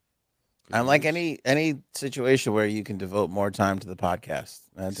go. Good I like news. any situation where you can devote more time to the podcast.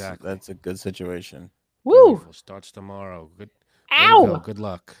 Exactly. That's a good situation. Woo! Beautiful. Starts tomorrow. Good. Way to Ow! go. Good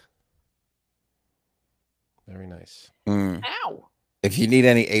luck. Very nice. Ow! If you need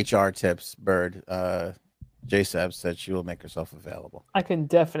any HR tips, Bird, J-Sab said she will make herself available. I can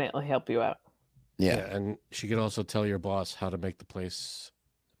definitely help you out. Yeah. And she could also tell your boss how to make the place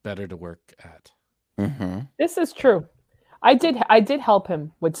better to work at. Mm-hmm. This is true. I did help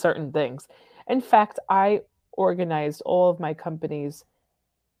him with certain things. In fact, I organized all of my company's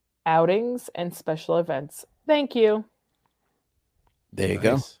outings and special events. Thank you. There you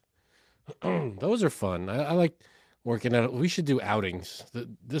go. Nice. Those are fun. I like working at. We should do outings.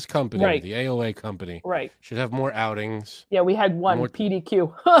 This company, Right. the AOA company, Right. should have more outings. Yeah, we had one More-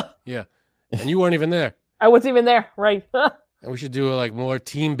 PDQ. Yeah, and you weren't even there. I wasn't even there. Right. And we should do like more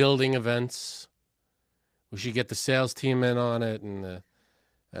team building events. We should get the sales team in on it, and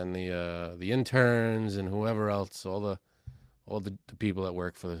the interns and whoever else, all all the people that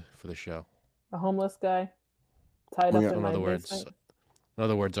work for the show. A homeless guy tied up Yeah. in In my other words,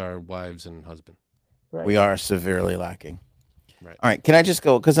 basement. our wives and husband. Right. We are severely lacking. Right. All right, can I just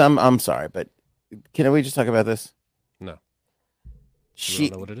go? Because I'm sorry, but can we just talk about this? No. You She.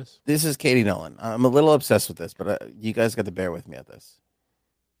 don't know what it is? This is Katie Nolan. I'm a little obsessed with this, but you guys got to bear with me at this.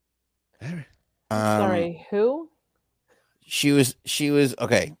 Sorry, who? She was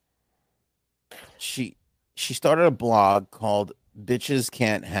okay. She started a blog called Bitches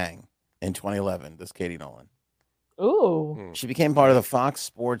Can't Hang in 2011. This Katie Nolan. Ooh. She became part of the Fox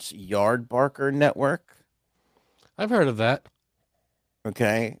Sports Yard Barker network. I've heard of that.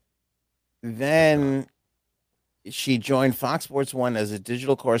 Okay. Then she joined Fox Sports 1 as a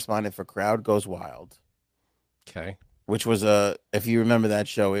digital correspondent for Crowd Goes Wild. Okay. Which was if you remember that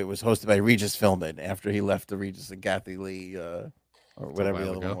show, it was hosted by Regis Philbin after he left the Regis and Kathy Lee, or whatever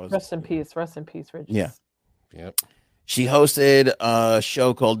the other one was. Rest in peace, Regis. Yeah. Yep. She hosted a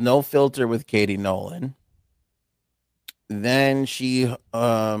show called No Filter with Katie Nolan. Then she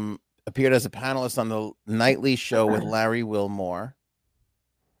appeared as a panelist on the nightly show with Larry Wilmore,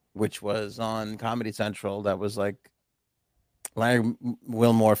 which was on Comedy Central. That was like Larry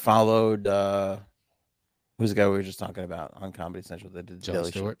Wilmore followed who's the guy we were just talking about on Comedy Central that did Jon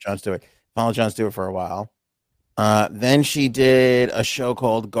Stewart. Jon Stewart. Followed Jon Stewart for a while. Then she did a show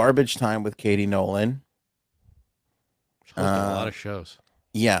called Garbage Time with Katie Nolan. She's hosting a lot of shows.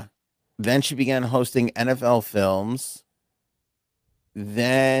 Yeah. Then she began hosting NFL Films.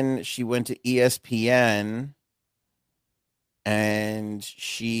 Then she went to ESPN and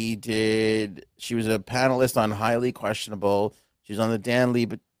she was a panelist on Highly Questionable. She was on the Dan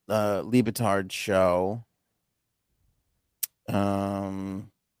Liebetard show.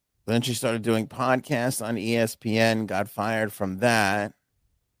 Then she started doing podcasts on ESPN, got fired from that.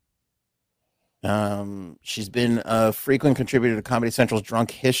 She's been a frequent contributor to Comedy Central's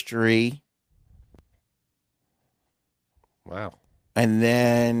Drunk History. Wow. And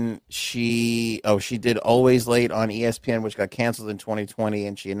then she did Always Late on ESPN, which got canceled in 2020,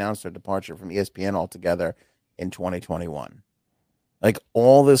 and she announced her departure from ESPN altogether in 2021. Like,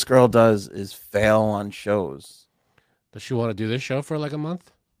 all this girl does is fail on shows. Does she want to do this show for like a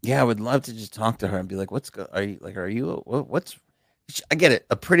month? Yeah, I would love to just talk to her and be like, I get it.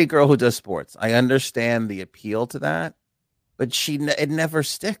 A pretty girl who does sports. I understand the appeal to that, but it never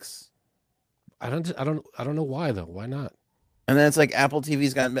sticks. I don't know why though. Why not? And then it's like Apple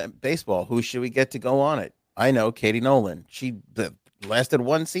TV's got baseball. Who should we get to go on it? I know Katie Nolan. She lasted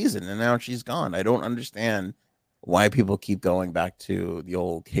one season and now she's gone. I don't understand why people keep going back to the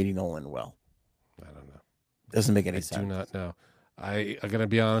old Katie Nolan well. I don't know. Doesn't make any sense. I do not know. I'm gonna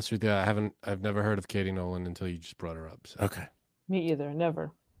be honest with you. I've never heard of Katie Nolan until you just brought her up. So. Okay. Me either.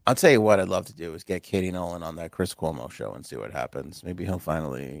 Never. I'll tell you what I'd love to do is get Katie Nolan on that Chris Cuomo show and see what happens. Maybe she'll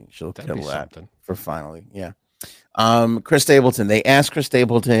That'd kill that something. for finally. Yeah. Chris Stapleton. They asked Chris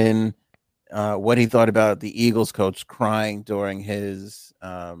Stapleton what he thought about the Eagles coach crying during his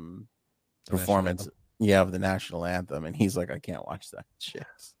performance. Yeah, of the national anthem, and he's like, "I can't watch that shit."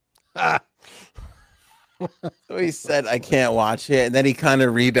 So he said, "I can't watch it," and then he kind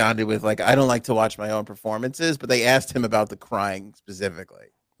of rebounded with like, "I don't like to watch my own performances," but they asked him about the crying specifically.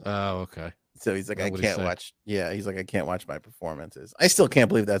 Oh, okay. So he's like, What "I would he can't say? watch." Yeah, he's like, "I can't watch my performances." I still can't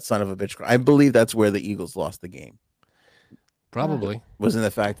believe that son of a bitch. I believe that's where the Eagles lost the game. Probably. Was in the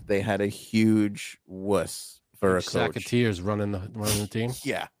fact that they had a huge wuss for a Sack of coach. tears running the team.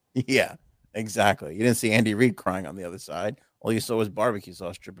 Yeah, exactly. You didn't see Andy Reid crying on the other side. All you saw was barbecue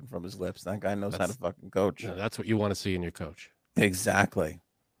sauce dripping from his lips. That guy knows how to fucking coach. Yeah, that's what you want to see in your coach. Exactly.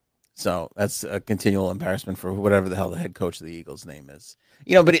 So that's a continual embarrassment for whatever the hell the head coach of the Eagles' name is.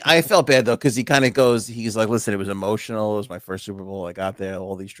 But I felt bad though, because he kind of goes, he's like, "Listen, it was emotional. It was my first Super Bowl. I got there.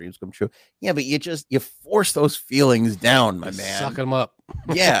 All these dreams come true." Yeah, but you force those feelings down, my man. Suck them up.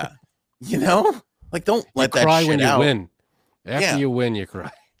 Yeah. Like, don't let that cry shit when you out. win. After you win, you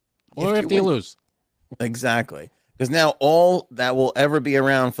cry. Or after you lose. Exactly. Because now all that will ever be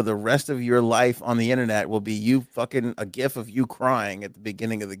around for the rest of your life on the internet will be you fucking a gif of you crying at the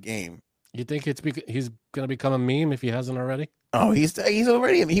beginning of the game. You think he's going to become a meme if he hasn't already? Oh, he's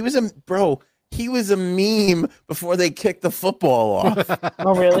already. He was a meme before they kicked the football off.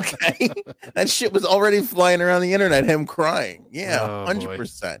 Oh, really? Okay? That shit was already flying around the internet. Him crying. Yeah, Oh,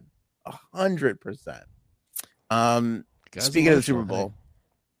 100%. 100%. Guy's Speaking of the emotional, Super Bowl,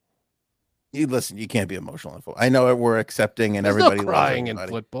 you can't be emotional in football. I know we're accepting and There's everybody no crying loves everybody.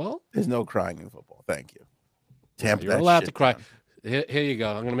 in football. There's no crying in football. Thank you. Tamp You're that allowed shit to cry. down. Here you go.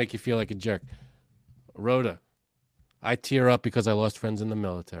 I'm going to make you feel like a jerk. Rhoda, I tear up because I lost friends in the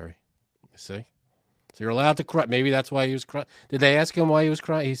military. You see? So you're allowed to cry. Maybe that's why he was crying. Did they ask him why he was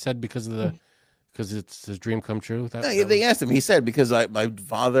crying? He said because it's his dream come true. They asked him. He said, because my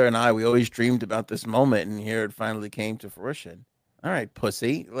father and I, we always dreamed about this moment, and here it finally came to fruition. All right,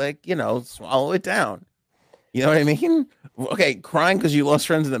 pussy, swallow it down. You know what I mean? Okay, crying because you lost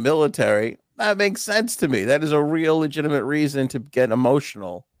friends in the military, that makes sense to me. That is a real legitimate reason to get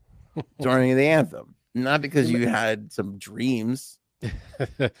emotional during the anthem, not because you had some dreams.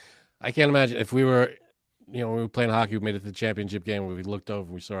 I can't imagine if we were, we were playing hockey, we made it to the championship game where we looked over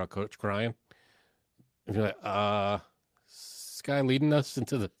and we saw our coach crying. And you're like, this guy leading us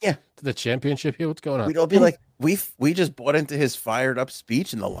into the championship here? What's going on? We'd all be like, we just bought into his fired up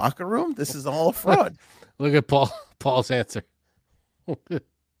speech in the locker room. This is all a fraud. Look at Paul's answer.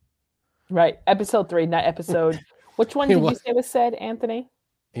 Right. Episode 3, not episode. Which one did you say was said, Anthony?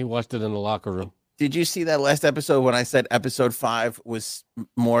 He watched it in the locker room. Did you see that last episode when I said episode 5 was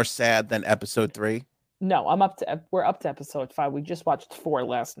more sad than episode 3? No, we're up to episode 5. We just watched 4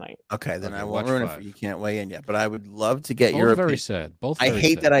 last night. Okay, then I won't ruin it for you. Can't weigh in yet, but I would love to get Both your very sad. Both. I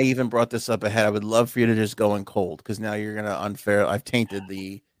hate that I even brought this up ahead. I would love for you to just go in cold because now you're gonna I've tainted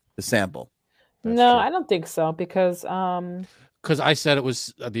the sample. That's true. I don't think so because I said it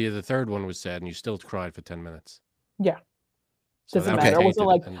was the third one was sad and you still cried for 10 minutes. Yeah. So doesn't matter.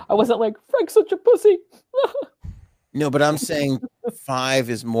 I wasn't like Frank's such a pussy. No, but I'm saying 5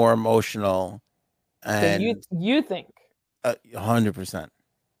 is more emotional. And so you think 100%.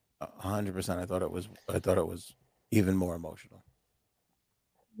 100%. I thought it was even more emotional.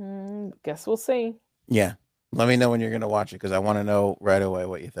 Guess we'll see. Yeah. Let me know when you're going to watch it because I want to know right away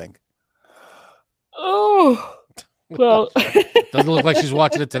what you think. Oh, well. Doesn't look like she's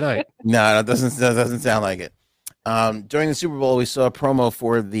watching it tonight. No, it doesn't sound like it. During the Super Bowl, we saw a promo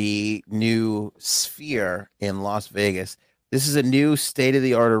for the new Sphere in Las Vegas. This is a new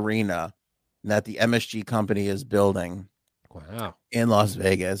state-of-the-art arena that the MSG company is building. Wow. In Las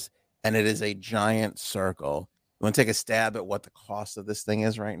Vegas, and it is a giant circle. You want to take a stab at what the cost of this thing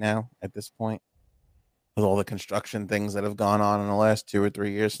is right now at this point? With all the construction things that have gone on in the last 2 or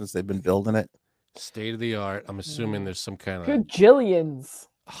 3 years since they've been building it. State of the art. I'm assuming there's some kind of gajillions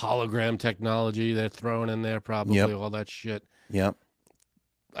hologram technology they're throwing in there, probably all that shit. Yep.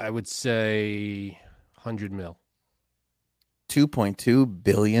 I would say 100 mil. $2.2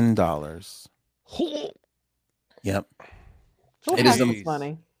 billion. Yep. It is the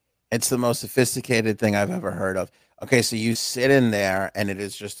money. It's the most sophisticated thing I've ever heard of. Okay, so you sit in there and it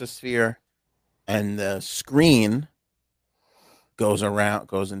is just a sphere and the screen goes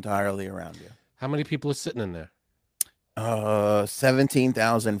entirely around you. How many people are sitting in there?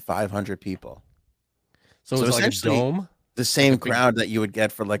 17,500 people. So it's like a dome? The same crowd that you would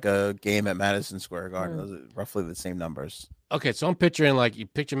get for like a game at Madison Square Garden. Those are roughly the same numbers. Okay, so I'm picturing you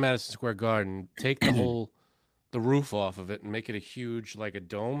picture Madison Square Garden, take the roof off of it and make it a huge, like a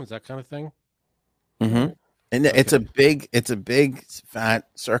dome. Is that kind of thing? Mm-hmm. And it's a big fat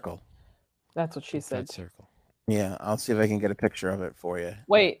circle. That's what she said. Fat circle. Yeah, I'll see if I can get a picture of it for you.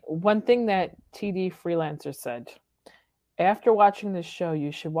 Wait, one thing that TD Freelancer said. After watching this show,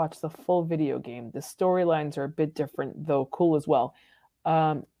 you should watch the full video game. The storylines are a bit different, though cool as well.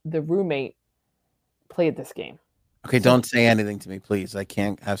 The roommate played this game. Okay, don't say anything to me, please. I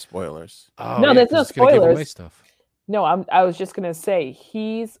can't have spoilers. Oh, no, there's no spoilers. Away stuff. No, I was just gonna say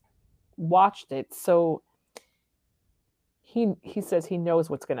he's watched it, so he says he knows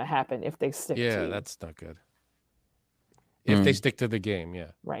what's gonna happen if they stick. Yeah, that's not good. If they stick to the game,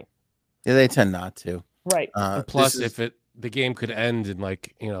 yeah, right. Yeah, they tend not to. Right. Plus, the game could end in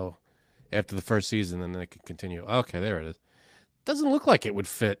after the first season, and then it could continue. Okay, there it is. Doesn't look like it would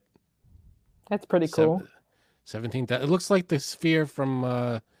fit. That's pretty cool. 17,000. It looks like the sphere from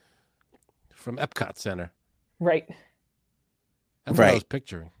Epcot Center. Right. That's what I was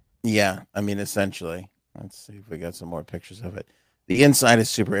picturing. Yeah, I mean, essentially. Let's see if we got some more pictures of it. The inside is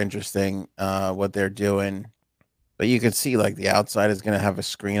super interesting, what they're doing. But you can see, the outside is going to have a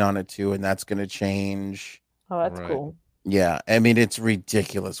screen on it, too, and that's going to change. Oh, that's cool. Yeah, I mean, it's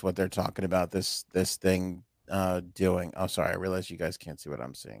ridiculous what they're talking about, this thing doing. Oh, sorry, I realize you guys can't see what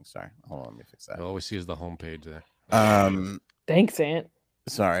I'm seeing. Sorry. Hold on, let me fix that. All we see is the homepage there. Thanks, Ant.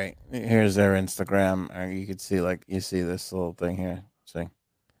 Sorry. Here's their Instagram. You could see, you see this little thing here. See?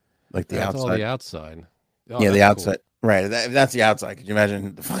 The outside. All the outside. Oh, yeah, the outside. Cool. Right. That's the outside. Could you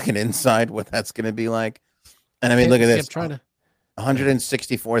imagine the fucking inside, what that's going to be like? And I mean, look at this.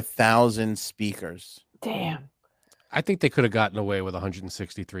 164,000 speakers. Damn. I think they could have gotten away with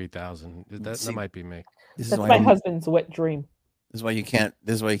 163,000. That might be me. That's my husband's wet dream. This is why you can't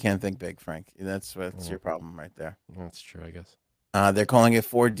think big, Frank. That's your problem right there. That's true, I guess. They're calling it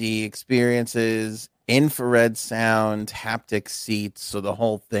 4D experiences, infrared sound, haptic seats. So the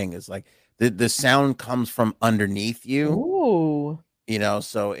whole thing is like the sound comes from underneath you. Ooh. You know,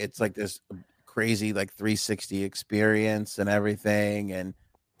 so it's like this crazy like 360 experience and everything. And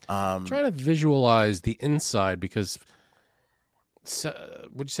Trying to visualize the inside because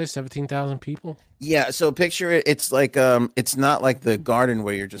would you say 17,000 people? yeah, so picture it. It's like it's not like the garden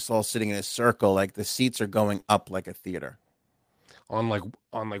where you're just all sitting in a circle. Like the seats are going up like a theater. On like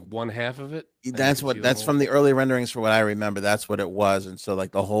one half of it? And you That's can what see the that's whole- from the early renderings for what I remember. That's what it was. And so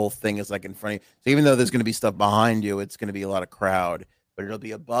like the whole thing is like in front of you. So even though there's gonna be stuff behind you, it's gonna be a lot of crowd, but it'll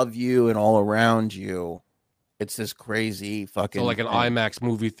be above you and all around you. It's this crazy fucking So like an thing. IMAX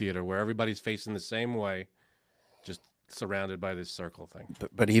movie theater where everybody's facing the same way, just surrounded by this circle thing.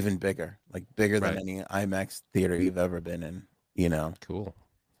 But even bigger, like bigger than Right. any IMAX theater you've ever been in, you know. Cool.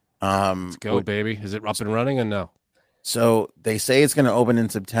 Let's go, What- baby. Is it up and running or no? So they say it's going to open in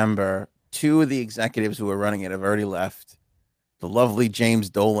September. Two of the executives who are running it have already left. The lovely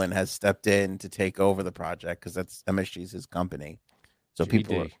James Dolan has stepped in to take over the project because that's MSG's his company. So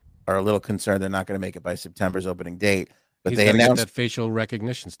people GD. are a little concerned they're not going to make it by September's opening date. But He's they gotta get announced, that facial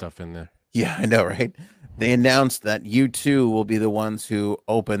recognition stuff in there. yeah, I know, right? They announced that U2 will be the ones who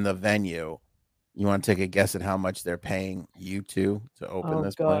open the venue. You want to take a guess at how much they're paying U2 to open Oh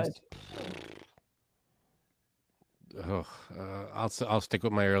this God. place? Oh, I'll stick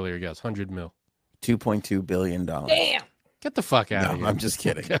with my earlier guess. 100 mil. $2.2 billion. Damn. Get the fuck out No, of here. I'm just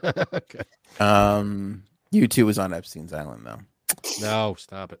kidding. Okay. U2 was on Epstein's Island, though. No,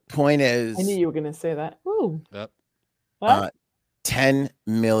 stop it. Point is, I knew you were gonna say that. Ooh. Yep. What? $10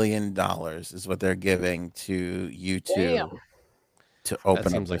 million is what they're giving to U2 Damn. to That open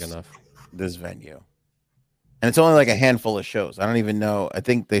up seems like this, enough. this venue. And it's only like a handful of shows. I don't even know. I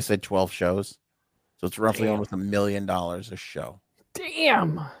think they said 12 shows. So it's roughly Damn. almost $1 million a show.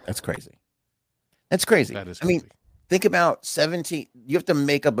 Damn. That's crazy. That's crazy. That is I mean, crazy. think about 17. You have to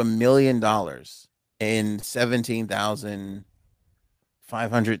make up $1 million in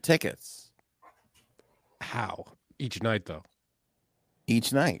 17,500 tickets How? Each night, though.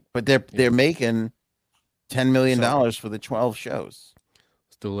 each night. But they're making $10 million for the 12 shows.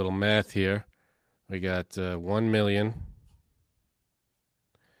 Let's do a little math here. We got 1 million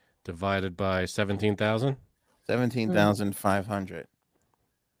divided by 17,000. 17,500.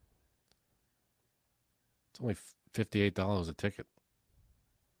 It's only $58 a ticket.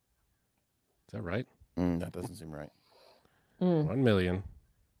 Is that right? That doesn't seem right. 1 million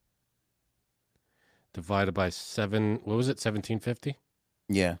divided by 7. What was it? 1750?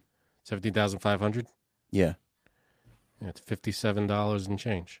 Yeah. 17,500? Yeah. Yeah, it's $57 and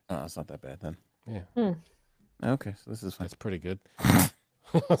change. Oh, it's not that bad then. Yeah. Okay, so this is fine. That's pretty good.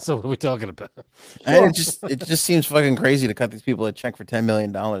 So what are we talking about? And it just seems fucking crazy to cut these people a check for $10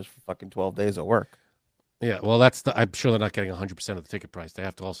 million for fucking 12 days of work. Yeah, well, I'm sure they're not getting 100% of the ticket price. They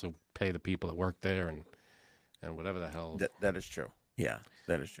have to also pay the people that work there and whatever the hell. That is true. Yeah,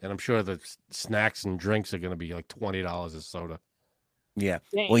 that is true. And I'm sure the snacks and drinks are going to be like $20 a soda. Yeah.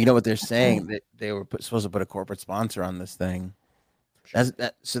 Damn. Well, you know what they're saying? That they were supposed to put a corporate sponsor on this thing. This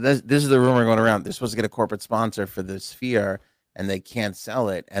is the rumor going around. They're supposed to get a corporate sponsor for the Sphere, and they can't sell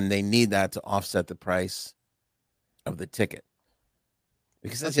it, and they need that to offset the price of the ticket.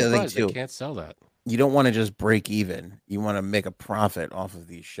 Because that's the other thing surprised too. They can't sell that. You don't want to just break even. You want to make a profit off of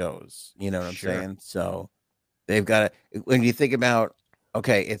these shows. You know what I'm Sure. saying? So they've got to. When you think about,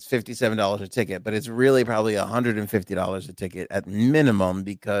 okay, it's $57 a ticket, but it's really probably $150 a ticket at minimum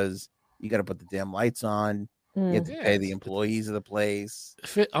because you got to put the damn lights on. You have to Yeah, pay the it's- employees of the place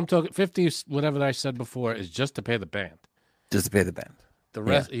I'm talking 50, whatever I said before, is just to pay the band. just to pay the band. The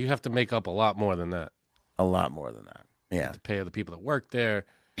rest, you have to make up a lot more than that. A lot more than that. Yeah. To pay the people that work there,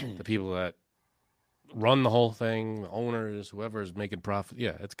 the people that run the whole thing, the owners, whoever is making profit.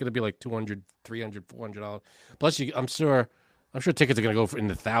 Yeah, it's going to be like $200, $300, $400. Plus, I'm sure tickets are going to go for in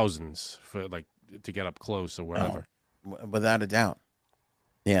the thousands for like to get up close or whatever. Without a doubt.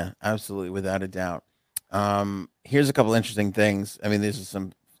 Yeah, absolutely, without a doubt. Here's a couple interesting things. I mean, this is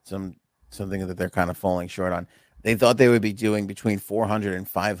something that they're kind of falling short on. They thought they would be doing between 400 and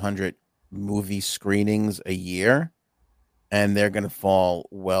 500 movie screenings a year, and they're going to fall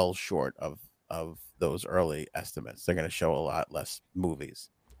well short of those early estimates. They're going to show a lot less movies.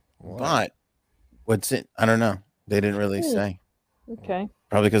 Wow. But what's it? I don't know. They didn't really say. Okay.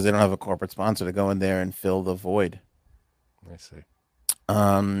 Probably because they don't have a corporate sponsor to go in there and fill the void. I see.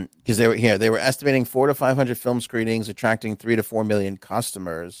 Because they were estimating 400 to 500 film screenings, attracting 3 to 4 million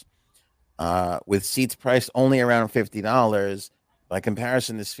customers, with seats priced only around $50. By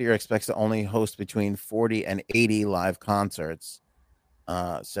comparison, the Sphere expects to only host between 40 and 80 live concerts,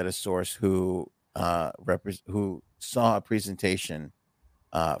 said a source who who saw a presentation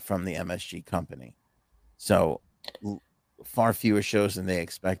from the MSG company. So far fewer shows than they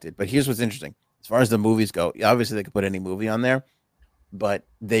expected. But here's what's interesting: as far as the movies go, obviously they could put any movie on there, but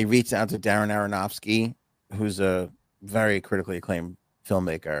they reached out to Darren Aronofsky, who's a very critically acclaimed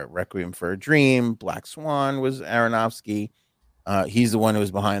filmmaker. Requiem for a Dream, Black Swan was Aronofsky. He's the one who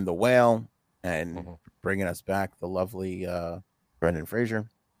was behind The Whale and bringing us back the lovely Brendan Fraser.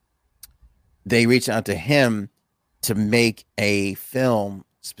 They reached out to him to make a film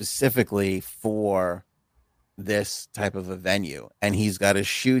specifically for this type of a venue, and he's got to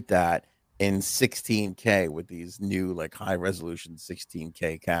shoot that in 16K with these new like high resolution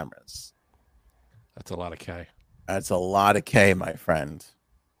 16K cameras. That's a lot of K. That's a lot of K, my friend.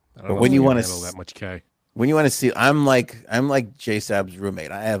 I don't know when if you can want to handle that much K. When you want to see, I'm like J-Sab's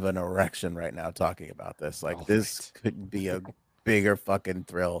roommate. I have an erection right now talking about this. Like this could be a bigger fucking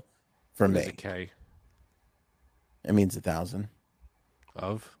thrill for What me. is a K? It means 1,000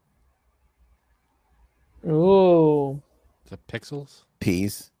 Of? Ooh. Is it pixels?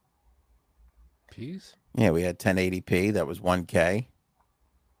 P's. P's? Yeah, we had 1080p. That was 1K.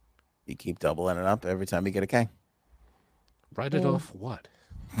 You keep doubling it up every time you get a K. Write it off what?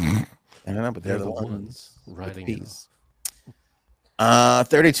 I don't know, but they're the ones writing with it P's.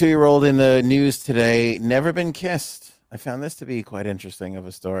 32-year-old in the news today, never been kissed. I found this to be quite interesting of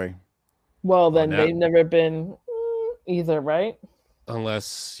a story. Well, then now- they've never been either, right?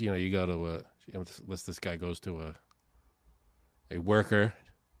 Unless, you go to unless this guy goes to a worker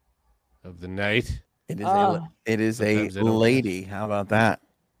of the night. It is Sometimes a they don't lady. How about that?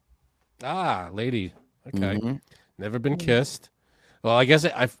 Ah, lady. Okay. Mhm. Never been kissed. Well, I guess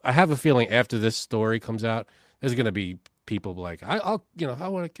I have a feeling after this story comes out, there's going to be people like, I want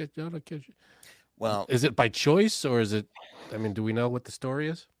to kiss you. I want to kiss you. Well, Is it by choice or is it, do we know what the story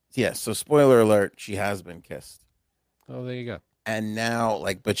is? yes. So spoiler alert, she has been kissed. Oh, there you go. And now,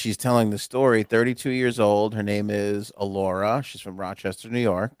 but she's telling the story, 32 years old. Her name is Alora. She's from Rochester, New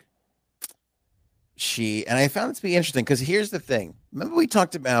York. And I found it to be interesting because here's the thing. Remember we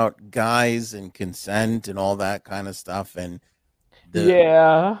talked about guys and consent and all that kind of stuff and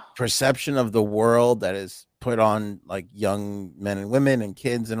the perception of the world that is put on like young men and women and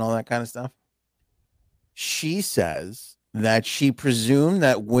kids and all that kind of stuff. She says that she presumed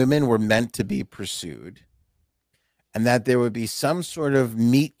that women were meant to be pursued and that there would be some sort of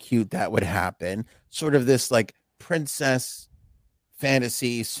meet cute that would happen, sort of this like princess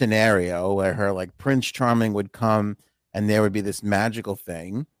fantasy scenario where her like Prince Charming would come and there would be this magical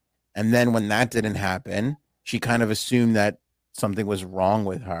thing. And then when that didn't happen, she kind of assumed that something was wrong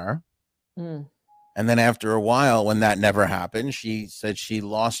with her. And then after a while, when that never happened, she said she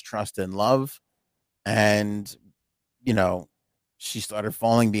lost trust in love and, she started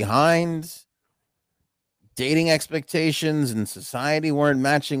falling behind. Dating expectations and society weren't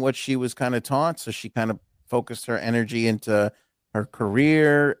matching what she was kind of taught. So she kind of focused her energy into her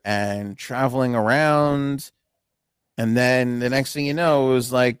career and traveling around. And then the next thing you know, it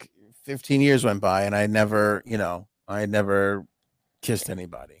was like 15 years went by and I had never kissed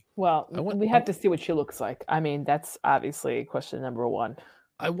anybody. Well, we have to see what she looks like. I mean, that's obviously question number one.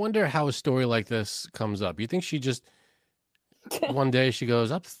 I wonder how a story like this comes up. You think she just one day she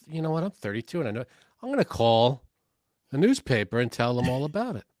goes, you know what? I'm 32 and I know I'm going to call the newspaper and tell them all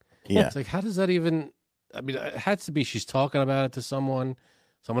about it. Yeah. It's like, how does that even, it has to be she's talking about it to someone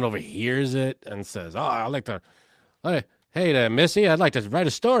overhears it and says, oh, I'd like to, hey there, Missy, I'd like to write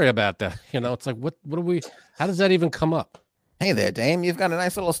a story about that. It's like, how does that even come up? Hey there, Dame, you've got a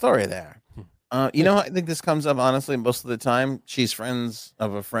nice little story there. I think this comes up, honestly, most of the time. She's friends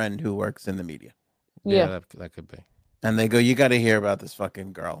of a friend who works in the media. Yeah, that could be. And they go, you got to hear about this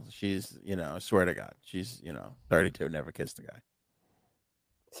fucking girl. She's, I swear to God, she's, 32, never kissed a guy.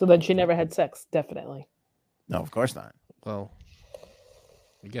 So then she never had sex, definitely. No, of course not. Well,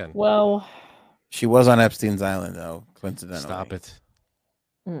 again. Well. She was on Epstein's Island, though, coincidentally. Stop it.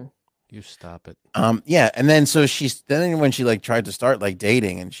 You stop it. Yeah, and then then when she like tried to start like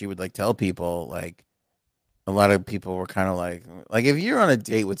dating and she would like tell people, like a lot of people were kind of like if you're on a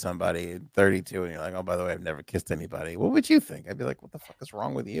date with somebody at 32 and you're like, oh, by the way, I've never kissed anybody, what would you think? I'd be like, what the fuck is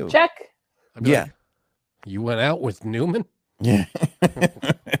wrong with you? Check. Yeah. Like, you went out with Newman? Yeah.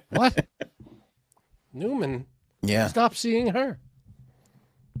 What? Newman? Yeah. Stop seeing her.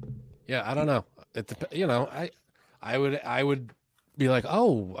 Yeah, I don't know. I would be like,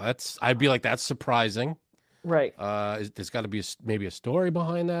 oh, I'd be like, that's surprising. Right. There's got to be maybe a story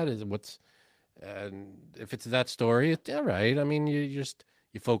behind that. And if it's that story, it's all right. I mean, you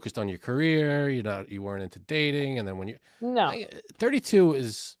focused on your career. You weren't into dating. And then when 32 32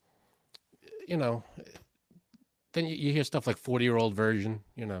 is, you know, then you hear stuff like 40-year-old version,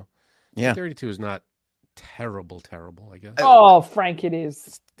 you know. Yeah. 32 is not terrible, I guess. Oh, Frank, it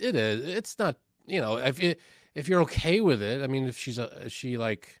is. It is. It's not, you know, if you're okay with it. I mean, if is she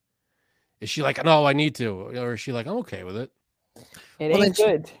like no, I need to, or is she like, I'm okay with it? It Well, ain't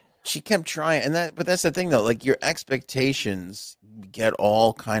good. She kept trying, but that's the thing though. Like your expectations get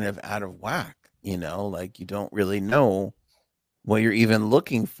all kind of out of whack. You know, like you don't really know what you're even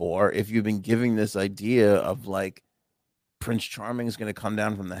looking for if you've been giving this idea of like Prince Charming is going to come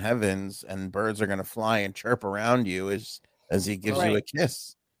down from the heavens and birds are going to fly and chirp around you as he gives you a Right.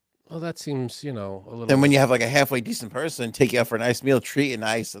 kiss. Well, that seems, you know, a little. Then when you have like a halfway decent person take you out for a nice meal, treat you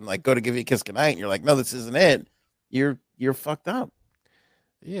nice, and like go to give you a kiss goodnight, and you're like, no, this isn't it. You're fucked up.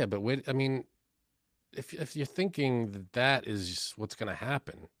 Yeah, but wait, I mean, if you're thinking that is what's going to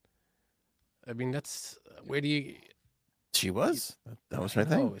happen, I mean, that's where do you? She was. That was her No,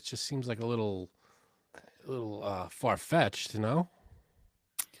 thing. it just seems like a little far fetched, you know.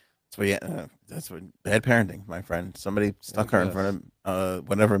 So yeah, that's what bad parenting, my friend. Somebody stuck her in guess. front of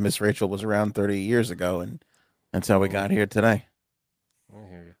whenever Miss Rachel was around 30 years ago, and that's how we got here today. I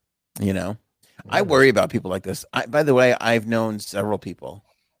hear you. You know, I Yeah. worry about people like this. By the way, I've known several people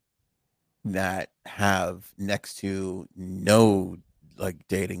that have next to no like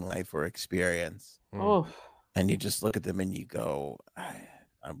dating life or experience, Oh, and you just look at them and you go,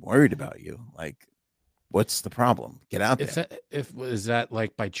 I'm worried about you. Like, what's the problem? Get out there. Is that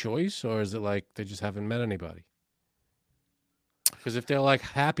like by choice, or is it like they just haven't met anybody? Because if they're like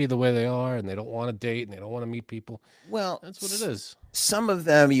happy the way they are and they don't want to date and they don't want to meet people, Well, that's what it is. Some of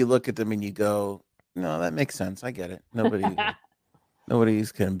them, you look at them and you go, no, that makes sense. I get it.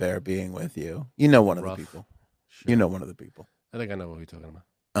 Nobody's can bear being with you. You know, one of the Rough. people. Sure. You know, one of the people. I think I know what you're talking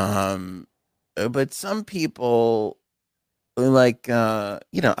about. But some people like, you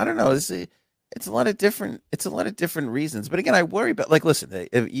know, I don't know. It's a lot of different. It's a lot of different reasons. But again, I worry about like, listen,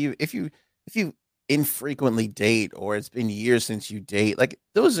 if you infrequently date or it's been years since you date, like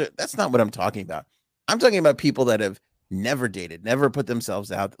that's not what I'm talking about. I'm talking about people that have never dated, never put themselves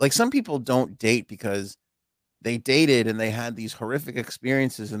out. Like some people don't date because they dated and they had these horrific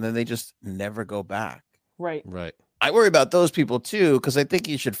experiences and then they just never go back. right. Right. I worry about those people too, because I think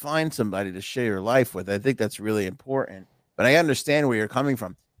you should find somebody to share your life with. I think that's really important. But I understand where you're coming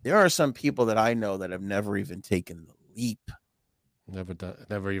from. There are some people that I know that have never even taken the leap.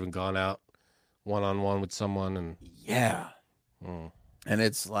 Never even gone out one-on-one with someone, and Yeah. Mm. And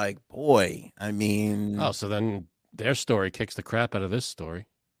it's like, boy, I mean, Oh, so then their story kicks the crap out of this story.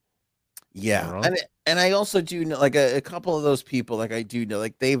 yeah. Am I wrong? And I also do know like a couple of those people, like I do know,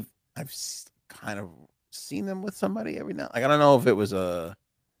 like I've kind of seen them with somebody every now. Like I don't know if it was I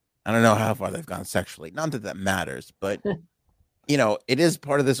don't know how far they've gone sexually. Not that that matters, but you know, it is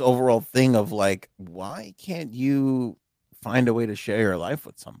part of this overall thing of like, why can't you find a way to share your life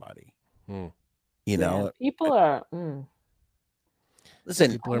with somebody? Hmm. You know, people are.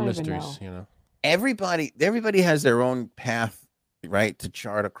 listen, People I are don't even mysteries, know. you know. everybody has their own path, right, to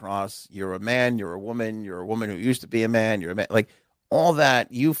chart across. You're a man, you're a woman who used to be a man, you're a man, like all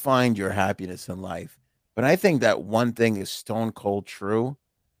that. You find your happiness in life. But I think that one thing is stone cold true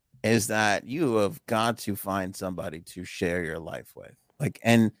is that you have got to find somebody to share your life with. Like,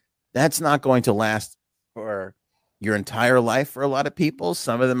 and that's not going to last for your entire life for a lot of people.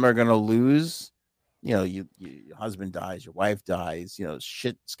 Some of them are going to lose, you know, your husband dies, your wife dies, you know,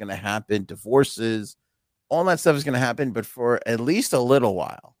 shit's going to happen, divorces, all that stuff is going to happen. But for at least a little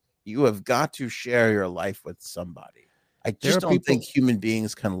while, you have got to share your life with somebody. I There just are don't think people- human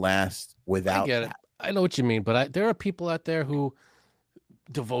beings can last without I get that. it. I know what you mean, but there are people out there who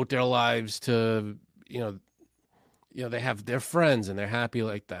devote their lives to, you know, they have their friends and they're happy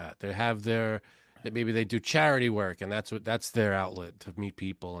like that. They have maybe they do charity work and that's their outlet to meet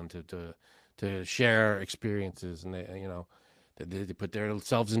people and to share experiences, and they, you know, they put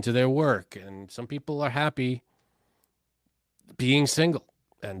themselves into their work. And some people are happy being single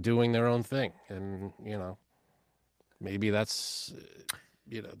and doing their own thing, and you know, maybe that's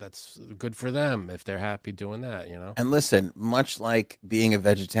that's good for them if they're happy doing that, you know. And listen, much like being a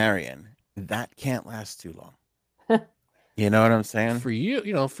vegetarian, that can't last too long. You know what I'm saying? For you,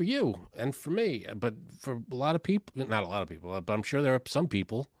 you know, for you and for me, but for a lot of people, not a lot of people, but I'm sure there are some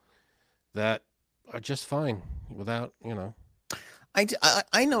people that are just fine without, you know.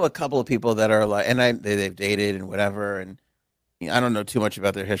 I know a couple of people that are like, and they've dated and whatever, and you know, I don't know too much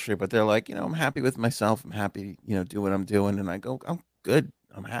about their history, but they're like, you know, I'm happy with myself. I'm happy, you know, do what I'm doing, and I go, I'm good.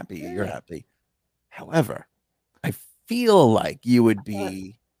 I'm happy. You're happy. However, I feel like you would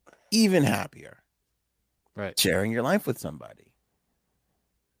be even happier Right. sharing your life with somebody.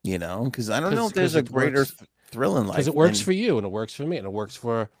 You know, because I don't know if 'Cause there's a it greater works. thrill in life. Because it works than- for you, and it works for me, and it works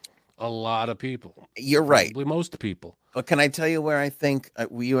for a lot of people. You're right. Probably most people. But can I tell you where I think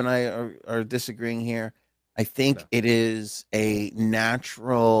you and I are disagreeing here? I think No. it is a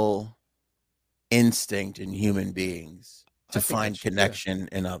natural instinct in human beings I to think find that's- yeah. connection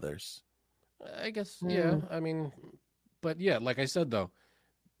in others. I guess, yeah. Mm. I mean, but yeah, like I said though,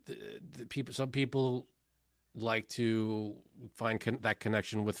 the people, some people like to find that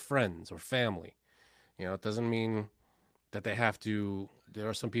connection with friends or family. You know, it doesn't mean that they have to. There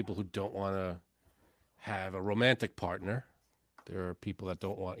are some people who don't want to have a romantic partner. There are people that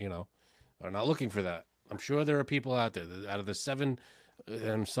don't want, are not looking for that. I'm sure there are people out there out of the 7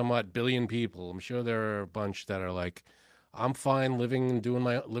 and somewhat billion people. I'm sure there are a bunch that are like, I'm fine living and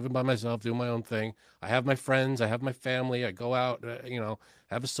living by myself, doing my own thing. I have my friends, I have my family. I go out,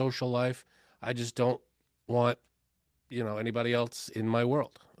 have a social life. I just don't want, anybody else in my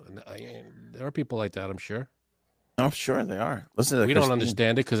world. And there are people like that, I'm sure. I'm sure they are. Listen to We Christine. don't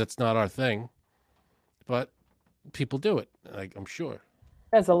understand it because it's not our thing, but people do it. I'm sure.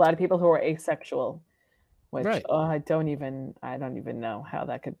 There's a lot of people who are asexual, which Right. I don't even know how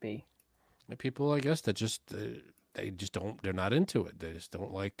that could be. And people, I guess, that just they just don't. They're not into it. They just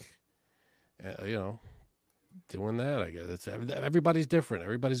don't like, doing that. I guess everybody's different.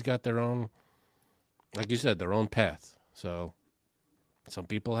 Everybody's got their own, like you said, their own path. So some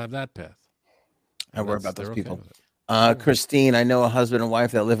people have that path. I worry about those they're okay people. with it. Christine, I know a husband and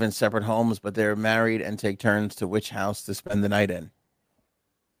wife that live in separate homes, but they're married and take turns to which house to spend the night in.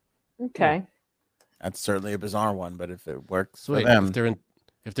 Okay. That's certainly a bizarre one, but if it works So for wait, them,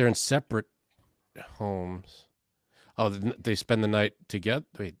 if they're in separate homes, they spend the night together.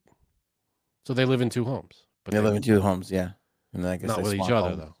 Wait, so they live in 2 homes, but they live in 2 homes, yeah. And I guess not they with each swap other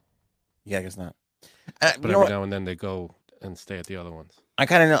homes. though. Yeah, I guess not. But You know every what? now and then they go and stay at the other ones. I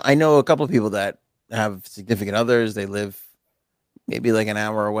kind of know. I know a couple of people that have significant others. They live maybe like an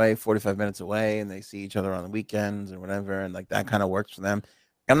hour away, 45 minutes away, and they see each other on the weekends or whatever, and like that kind of works for them.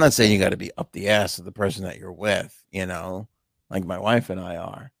 I'm not saying you got to be up the ass of the person that you're with, like my wife and I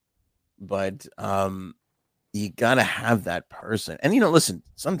are, but you got to have that person. And listen,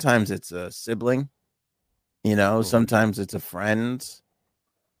 sometimes it's a sibling, sometimes it's a friend,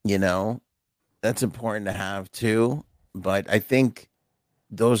 that's important to have too. But I think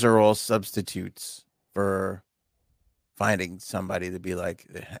those are all substitutes for finding somebody to be like,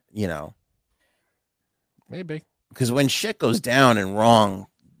 Maybe. because when shit goes down and wrong,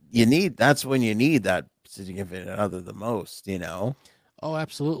 that's when you need that significant other the most, Oh,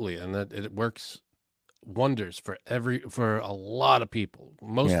 absolutely, and that it works wonders for a lot of people,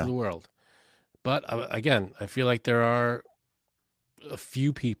 most Yeah. of the world. But again, I feel like there are a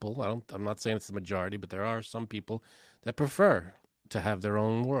few people. I'm not saying it's the majority, but there are some people that prefer to have their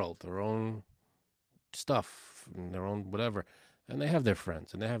own world, their own stuff, and their own whatever, and they have their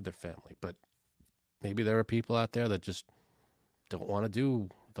friends and they have their family. But maybe there are people out there that just don't want to do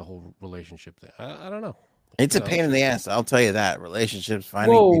the whole relationship thing. I don't know. It's a pain in the ass. I'll tell you that. Relationships,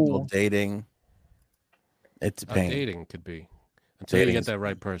 finding people, Whoa. dating. It's a pain. Dating could be until you Dating get is that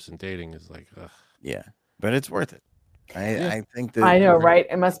right person. Dating is like, ugh. Yeah, but it's worth it. Yeah. I think that I know, right?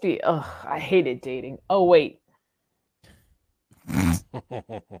 It must be. Ugh, I hated dating. Oh wait,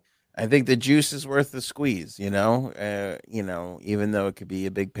 I think the juice is worth the squeeze. Even though it could be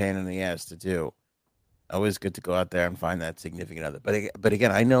a big pain in the ass to do. Always good to go out there and find that significant other. But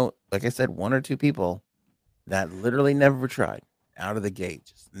again, I know, like I said, 1 or 2 people that literally never tried out of the gate,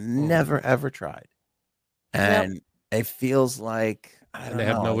 just never ever tried, and it feels like And they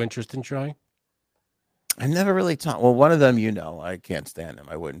have no interest in trying. I never really talked. Well, one of them, I can't stand them.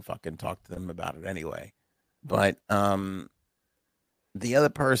 I wouldn't fucking talk to them about it anyway. But the other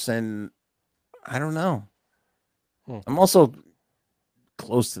person, I don't know. I'm also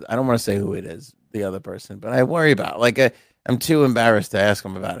close to. I don't want to say who it is, the other person, but I worry about. Like, I'm too embarrassed to ask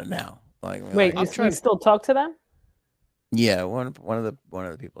them about it now. Like, wait, like, you still talk to them? yeah, one of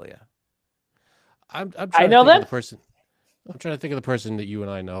the people, yeah. I'm trying I to know think of them. the person. I'm trying to think of the person that you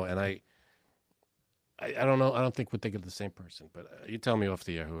and I know, and I don't know. I don't think we're thinking of the same person, but you tell me off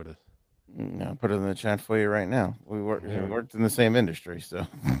the air who it is. I'll put it in the chat for you right now. We worked in the same industry, so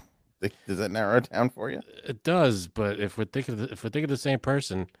does that narrow it down for you? It does, but if we're thinking of the same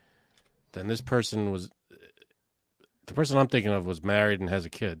person, then this person was the person I'm thinking of was married and has a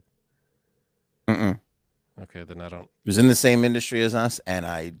kid. Okay, then I don't. He was in the same industry as us, and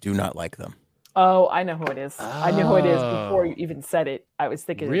I do not like them. Oh, I know who it is. I knew who it is before you Oh. even said it. I was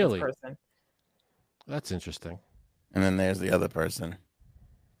thinking Really? of this person. That's interesting. And then there's the other person,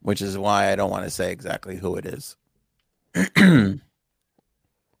 which is why I don't want to say exactly who it is.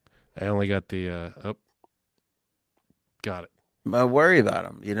 I only got the got it. I worry about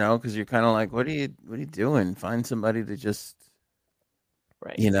him, because you're kind of like, what are you doing? Find somebody to just,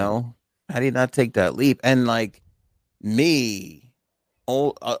 Right. how do you not take that leap? And like me,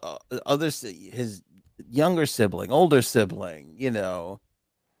 his younger sibling, older sibling,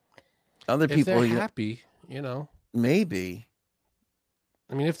 other If people, they're happy, maybe.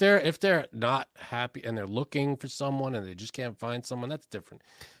 I mean, if they're not happy and they're looking for someone and they just can't find someone, that's different.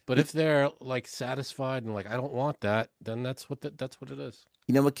 But if they're like satisfied and like I don't want that, then that's what it is.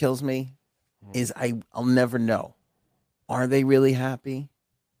 You know what kills me is I'll never know. Are they really happy,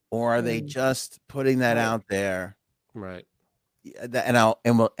 or are they just putting that out there? Right. There's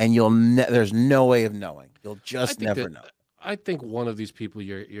no way of knowing. You'll just never know. I think one of these people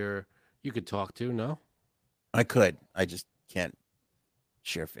you could talk to. No, I could. I just can't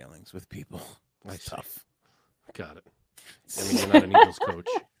share feelings with people. It's tough. Got it. I mean, you're not an Eagles coach.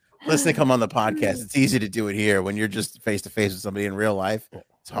 Unless they come on the podcast, it's easy to do it here. When you're just face to face with somebody in real life,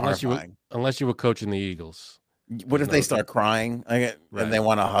 it's horrifying. Unless you were coaching the Eagles. What if they start crying and they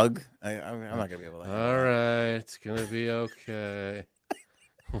want a hug? I'm not gonna be able to. All right, it's gonna be okay.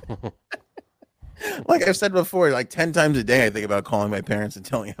 Like I've said before, like 10 times a day, I think about calling my parents and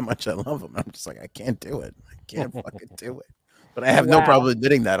telling how much I love them. I'm just like, I can't do it. I can't fucking do it. But I have no problem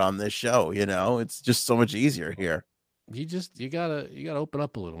admitting that on this show. It's just so much easier here. You gotta open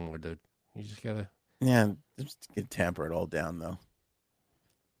up a little more, dude. You just gotta. Yeah, just tamper it all down though.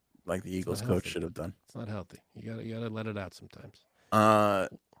 Like the Eagles coach should have done. It's not healthy. You gotta let it out sometimes.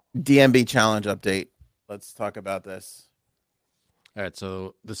 DMB challenge update. Let's talk about this. All right,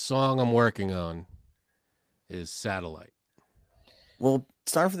 so the song I'm working on is Satellite. Well,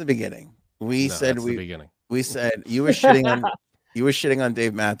 start from the beginning. We said the beginning. We said you were shitting on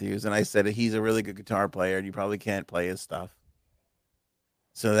Dave Matthews, and I said he's a really good guitar player, and you probably can't play his stuff.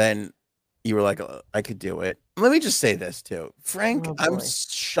 So then you were like, I could do it. Let me just say this too, Frank. I'm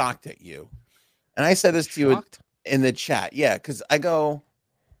shocked at you, and I said this to you in the chat. Yeah, because I go,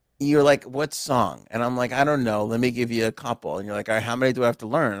 you're like, what song? And I'm like, I don't know. Let me give you a couple. And you're like, all right, how many do I have to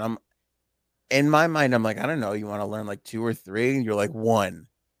learn? And I'm in my mind, I'm like, I don't know. You want to learn like 2 or 3? And you're like, 1.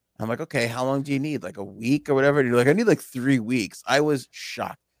 I'm like, okay, how long do you need? Like a week or whatever? And you're like, I need like 3 weeks. I was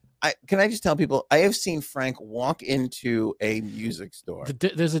shocked. Can I just tell people, I have seen Frank walk into a music store.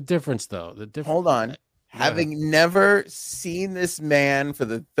 There's a difference though. Hold on. Having never seen this man for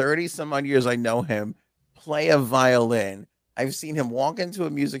the 30 some odd years I know him play a violin, I've seen him walk into a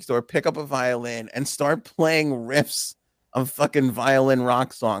music store, pick up a violin, and start playing riffs of fucking violin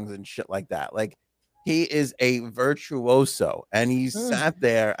rock songs and shit like that. Like, he is a virtuoso, and he sat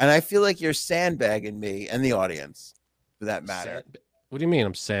there, and I feel like you're sandbagging me and the audience, for that matter. What do you mean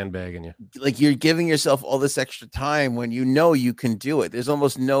I'm sandbagging you? Like, you're giving yourself all this extra time when you know you can do it. There's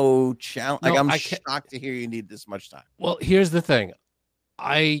almost no challenge. Like, I'm shocked to hear you need this much time. Well, here's the thing.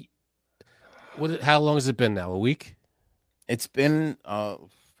 How long has it been now? A week? It's been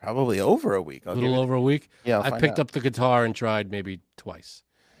probably over a week. A little over a week? Yeah, I picked up the guitar and tried maybe twice.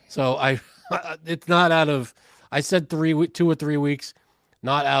 So it's not out of, I said 2 or 3 weeks,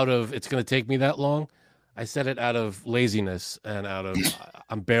 not out of it's going to take me that long. I said it out of laziness and out of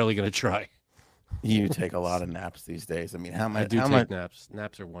I'm barely going to try. You take a lot of naps these days. I mean, I do take naps.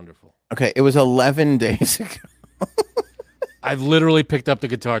 Naps are wonderful. Okay, it was 11 days ago. I've literally picked up the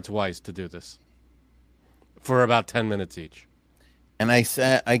guitar twice to do this for about 10 minutes each. And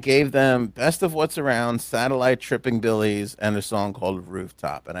I gave them Best of What's Around, Satellite, Tripping Billies, and a song called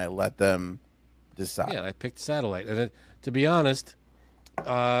Rooftop, and I let them decide. Yeah, I picked Satellite. And to be honest,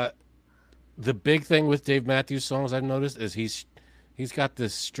 the big thing with Dave Matthews songs I've noticed is he's got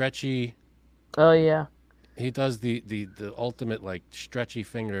this stretchy. Oh yeah. He does the ultimate like stretchy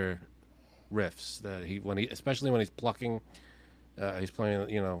finger riffs that especially when he's plucking, he's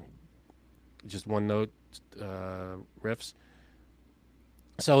playing just one note riffs.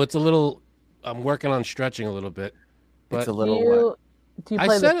 So it's a little. I'm working on stretching a little bit, but it's a little. Do you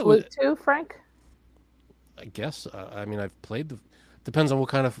play the flute too, Frank? I guess. I mean, I've played the. Depends on what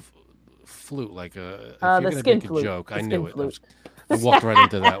kind of flute. Like if the skin make flute. A joke, I knew it. I walked right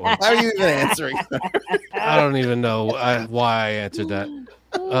into that one. Why are you even answering? I don't even know why I answered that.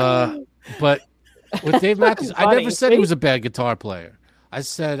 But with Dave Matthews, I never said he was a bad guitar player. I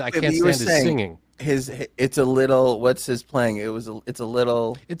said I can't stand his singing. It's a little. What's his playing? It's a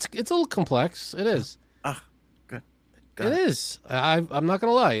little. It's a little complex. It is. Good. It is. I'm not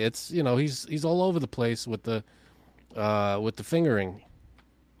gonna lie. It's he's all over the place with the fingering.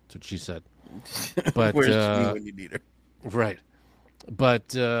 That's what she said. But where's she when you need her? Right.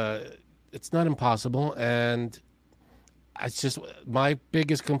 But it's not impossible, and it's just my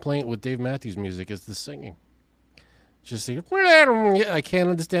biggest complaint with Dave Matthews music is the singing. Just I can't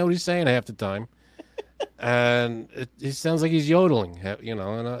understand what he's saying half the time, and it sounds like he's yodeling. You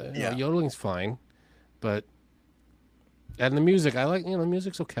know, and you know, yodeling's fine, but and the music I like. You know, the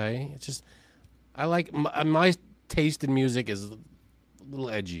music's okay. It's just I like my taste in music is a little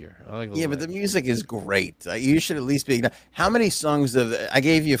edgier. I like but the music is great. You should at least be. How many songs I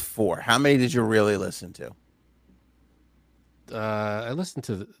gave you 4? How many did you really listen to? I listened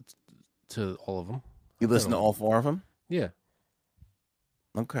to all of them. You listened to all 4 of them? Yeah.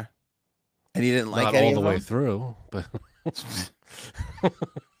 Okay. And you didn't like not any all the of way them? through, but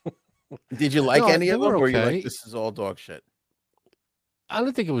did you like any they of them? were Or were you okay. like, this is all dog shit? I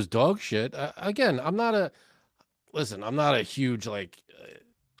don't think it was dog shit. Again, I'm not a huge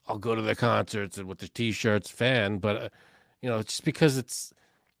I'll go to the concerts and with the T-shirts fan, but you know, just because it's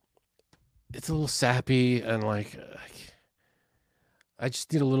a little sappy and I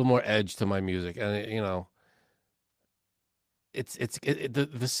just need a little more edge to my music, and you know,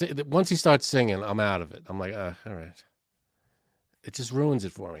 once he starts singing, I'm out of it. I'm like, all right. It just ruins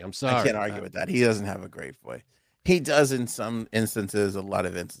it for me. I'm sorry. I can't argue with that. He doesn't have a great voice. He does in some instances, a lot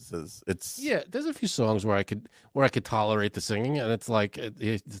of instances. There's a few songs where I could tolerate the singing, and it's like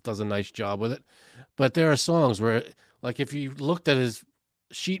he does a nice job with it. But there are songs where, like, if you looked at his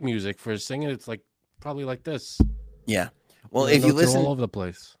sheet music for his singing, it's like probably like this. Yeah. Well, if you listen all over the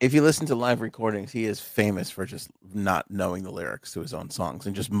place, if you listen to live recordings, he is famous for just not knowing the lyrics to his own songs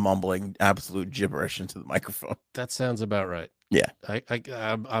and just mumbling absolute gibberish into the microphone. That sounds about right. Yeah.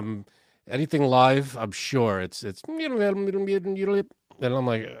 I'm anything live. I'm sure it's and I'm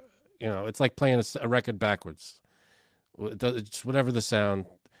like, you know, it's like playing a record backwards. It's whatever the sound,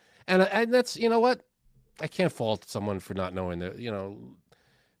 and that's, you know what, I can't fault someone for not knowing that. You know,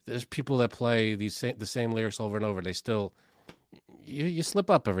 there's people that play the same lyrics over and over. They still you slip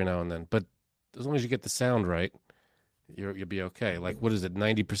up every now and then, but as long as you get the sound right, you'll be okay. Like, what is it?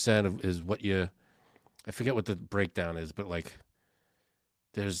 90% is what you. I forget what the breakdown is, but like,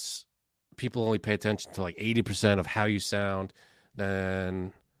 there's people only pay attention to like 80% of how you sound,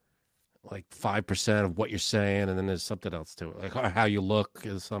 then like 5% of what you're saying, and then there's something else to it, like how you look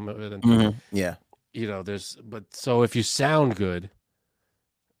is some of it. And Yeah, you know, so if you sound good,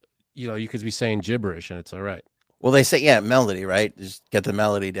 you know, you could be saying gibberish and it's all right. Well, they say, melody, right? Just get the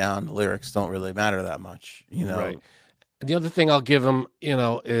melody down. The lyrics don't really matter that much, you know. Right. And the other thing I'll give him, you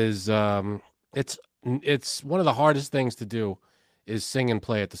know, is it's one of the hardest things to do is sing and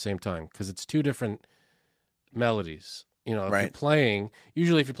play at the same time, because it's 2 different melodies. You know, if you're playing,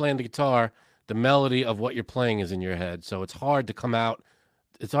 usually if you're playing the guitar, the melody of what you're playing is in your head. So it's hard to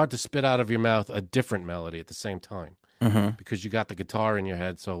spit out of your mouth a different melody at the same time, because you got the guitar in your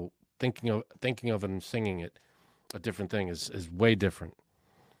head. So thinking of and singing it, a different thing is way different.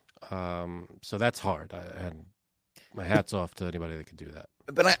 So that's hard. And my hat's off to anybody that can do that.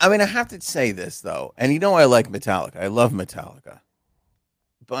 But I mean, I have to say this though, and you know, I like Metallica. I love Metallica,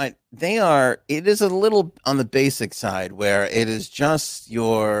 but it is a little on the basic side where it is just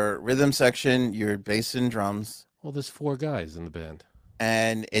your rhythm section, your bass and drums. Well, there's 4 guys in the band,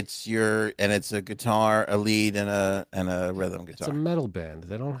 and it's a guitar, a lead, and a rhythm guitar. It's a metal band.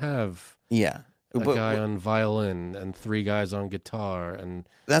 They don't have a but, guy on violin and 3 guys on guitar, and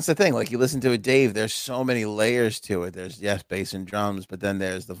that's the thing. Like, you listen to it, Dave, there's so many layers to it. There's bass and drums, but then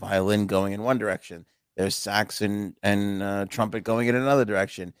there's the violin going in one direction. There's sax and trumpet going in another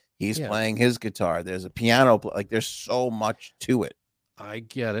direction. He's playing his guitar. There's a piano. Like, there's so much to it. I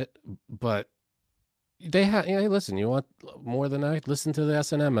get it, but they have. Hey, listen, you want more than I? Listen to the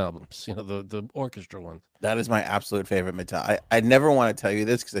S&M albums. You know, the orchestra ones. That is my absolute favorite Metallica. I never want to tell you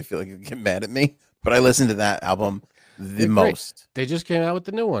this because I feel like you get mad at me, but I listen to that album the most. They just came out with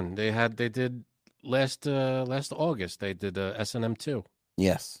the new one. They did last August. They did S&M 2.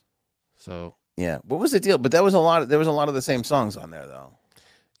 Yes. So yeah, what was the deal? But there was a lot of the same songs on there though.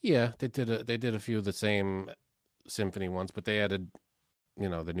 Yeah, they did a few of the same symphony ones, but they added, you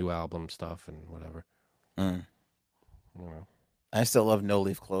know, the new album stuff and whatever. You know. I still love No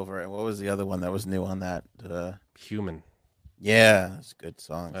Leaf Clover. And what was the other one that was new on that? Human. Yeah, that's a good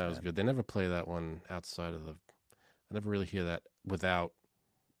song. That was good. They never play that one outside of I never really hear that without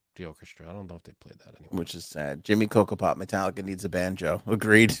the orchestra. I don't know if they played that anymore. Which is sad. Jimmy Coco Pop, Metallica needs a banjo.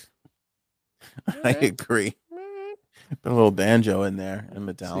 Agreed. I agree. Put a little banjo in there in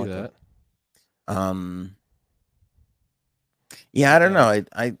Metallica. See that? Yeah, I don't know.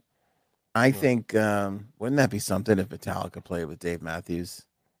 I think wouldn't that be something if Metallica played with Dave Matthews?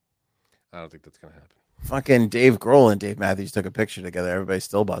 I don't think that's gonna happen. Fucking Dave Grohl and Dave Matthews took a picture together. Everybody's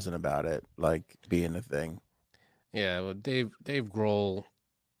still buzzing about it, like being a thing. Yeah, well, Dave Grohl,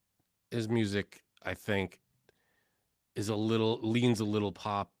 his music, I think, is leans a little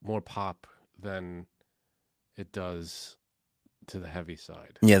more pop than it does to the heavy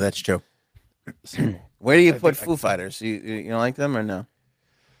side. Yeah, that's true. So Where do you I put think Foo Fighters? You don't like them or no?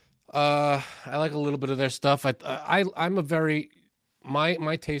 I like a little bit of their stuff. I'm a very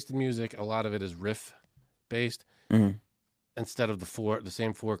my taste in music. A lot of it is riff based Mhm. instead of the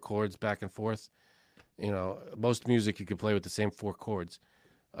same four chords back and forth. Most music you can play with the same four chords,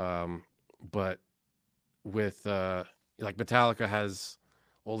 but with like Metallica has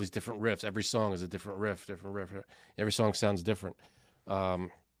all these different riffs. Every song is a different riff, different riff. Every song sounds different.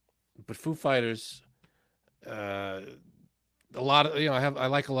 But Foo Fighters, a lot of I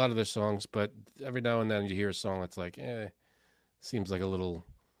like a lot of their songs, but every now and then you hear a song that's like, seems like a little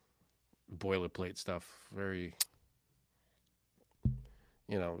boilerplate stuff. Very,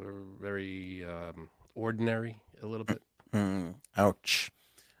 very ordinary a little bit. Ouch.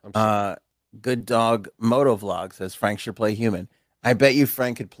 I'm sorry. Good Dog Motovlog says Frank should play Human. I bet you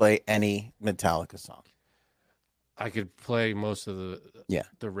Frank could play any Metallica song. I could play most of Yeah.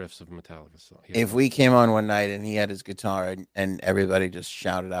 the riffs of Metallica song. If we came on one night and he had his guitar and everybody just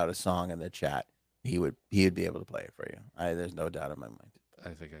shouted out a song in the chat, he would be able to play it for you. There's no doubt in my mind. I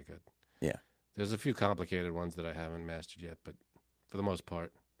think I could. Yeah. There's a few complicated ones that I haven't mastered yet, but for the most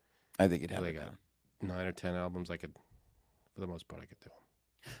part, I think you'd have like it down. 9 or 10 albums I could, for the most part, I could do.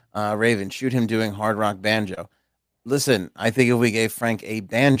 Raven, shoot him doing hard rock banjo. Listen, I think if we gave Frank a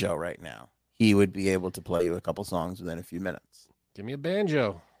banjo right now, he would be able to play you a couple songs within a few minutes. Give me a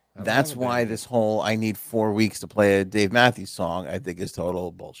banjo. That's why this whole I need 4 weeks to play a Dave Matthews song, I think is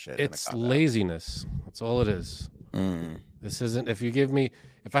total bullshit. It's laziness. That's all it is. Mm. This isn't, if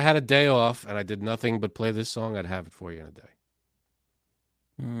I had a day off and I did nothing but play this song, I'd have it for you in a day.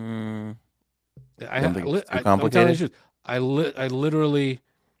 I'm telling you, I literally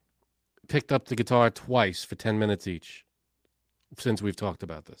picked up the guitar twice for 10 minutes each since we've talked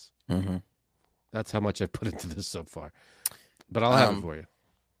about this. Mm-hmm. That's how much I've put into this so far. But I'll have it for you.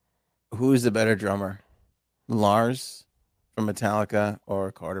 Who's the better drummer? Lars from Metallica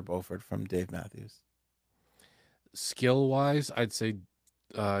or Carter Beauford from Dave Matthews? Skill-wise, I'd say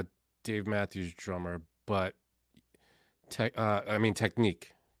Dave Matthews drummer, but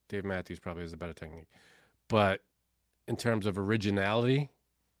technique. Dave Matthews probably has a better technique. But in terms of originality,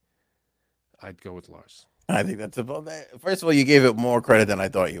 I'd go with Lars. I think that's about that. First of all, you gave it more credit than I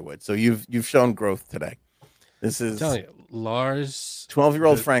thought you would. So you've shown growth today. This is, I'm telling you, Lars.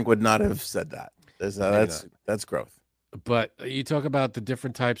 12-year-old Frank would not have said that. That's growth. But you talk about the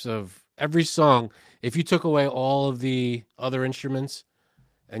different types of every song. If you took away all of the other instruments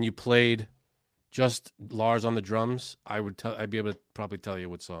and you played just Lars on the drums, I'd be able to probably tell you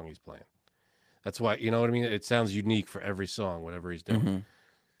what song he's playing. That's why, you know what I mean? It sounds unique for every song, whatever he's doing. Mm-hmm.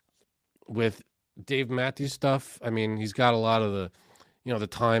 With Dave Matthews stuff, I mean, he's got a lot of the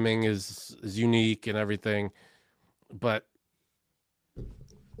timing is unique and everything, but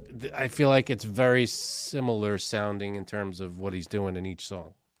I feel like it's very similar sounding in terms of what he's doing in each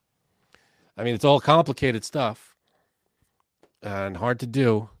song. I mean, it's all complicated stuff and hard to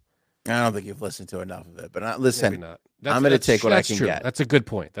do. I don't think you've listened to enough of it, but listen, Maybe not. I'm going to take what I can get. That's a good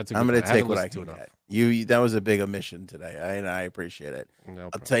point. I'm going to take what I can get. That was a big omission today, and I appreciate it. No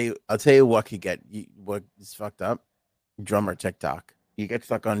I'll tell you what could get what is fucked up. Drummer TikTok. You get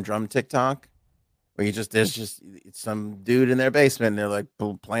stuck on drum TikTok, where there's just some dude in their basement, and they're like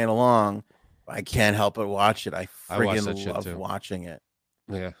playing along. I can't help but watch it. I freaking love watching it.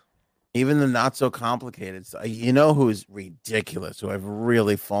 Yeah. Even the not so complicated stuff. You know who's ridiculous, who I've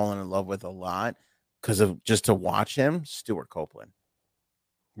really fallen in love with a lot because of just to watch him, Stuart Copeland.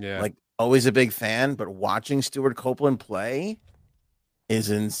 Yeah. Like, always a big fan, but watching Stuart Copeland play is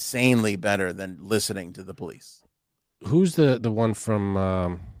insanely better than listening to the Police. Who's the one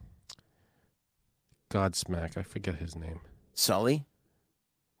from Godsmack? I forget his name. Sully?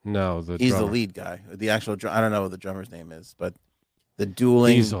 No, he's the lead guy. The actual I don't know what the drummer's name is, but the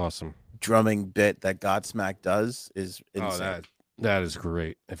dueling he's awesome drumming bit that Godsmack does is insane. That is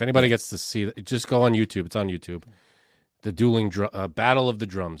great. If anybody gets to see it, just go on YouTube. It's on YouTube. The dueling Battle of the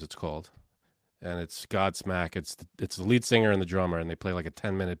Drums, it's called, and it's Godsmack. It's the lead singer and the drummer, and they play like a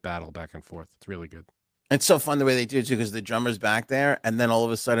 10-minute battle back and forth. It's really good. It's so fun the way they do it too, because the drummer's back there, and then all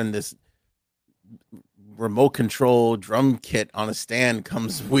of a sudden this remote control drum kit on a stand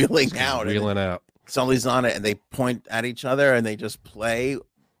comes wheeling out. Sully's on it, and they point at each other, and they just play.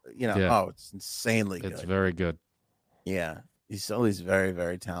 Oh, it's insanely good. It's very good. Yeah, Sully's very,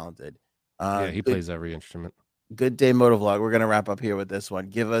 very talented. He plays every instrument. Good Day Motovlog. We're going to wrap up here with this one.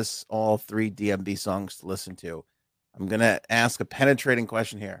 Give us all 3 DMB songs to listen to. I'm gonna ask a penetrating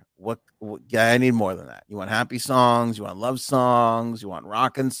question here. What? Yeah, I need more than that. You want happy songs? You want love songs? You want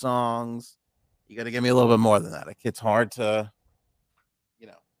rockin' songs? You got to give me a little bit more than that. Like, it's hard to, you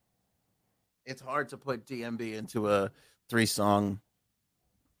know, it's hard to put DMB into a 3-song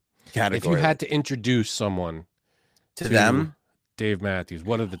category. If you had to introduce someone to them, Dave Matthews,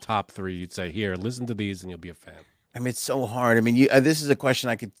 what are the top 3 you'd say? Here, listen to these, and you'll be a fan. I mean, it's so hard. I mean, this is a question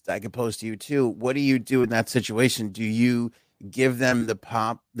I could pose to you too. What do you do in that situation? Do you give them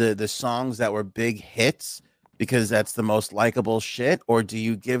the songs that were big hits because that's the most likable shit, or do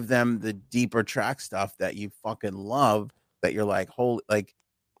you give them the deeper track stuff that you fucking love that you're like, holy, like?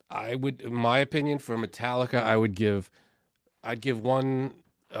 I would, in my opinion, for Metallica, I'd give one,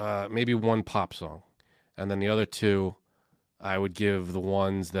 maybe one pop song, and then the other 2, I would give the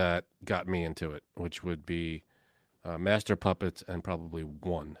ones that got me into it, which would be Master Puppets and probably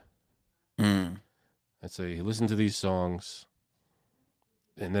One. I'd say listen to these songs,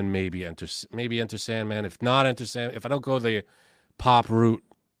 and then maybe enter Sandman. If not enter Sandman, if I don't go the pop route,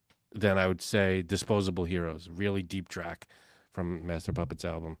 then I would say Disposable Heroes, really deep track from Master Puppets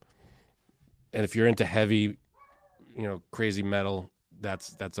album. And if you're into heavy, crazy metal,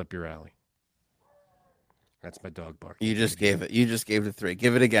 that's up your alley. That's my dog bark. You just gave it 3.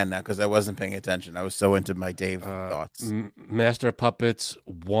 Give it again now, because I wasn't paying attention. I was so into my Dave thoughts. Master Puppets,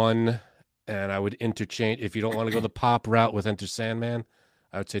 One, and I would interchange. If you don't want to go the pop route with Enter Sandman,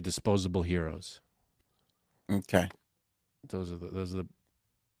 I would say Disposable Heroes. Okay, those are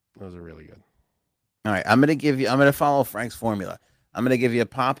really good. All right, I'm gonna follow Frank's formula. I'm gonna give you a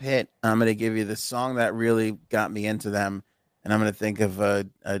pop hit. I'm gonna give you the song that really got me into them, and I'm gonna think of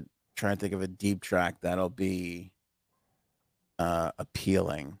try and think of a deep track that'll be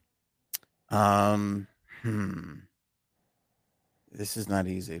appealing. This is not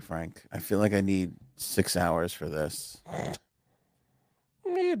easy, Frank. I feel like I need 6 hours for this.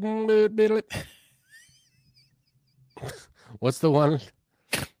 What's the one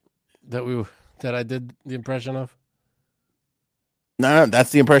that I did the impression of? No,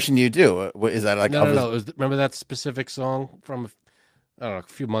 that's the impression you do. Is that like no? Remember that specific song from a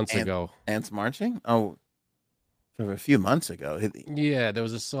few months ago? Ants Marching? Oh, from a few months ago. Yeah, there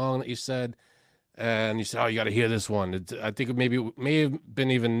was a song that you said, and you said, "Oh, you got to hear this one." I think it may have been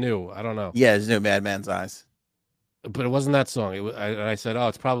even new. I don't know. Yeah, it's new, Madman's Eyes. But it wasn't that song. I said, "Oh,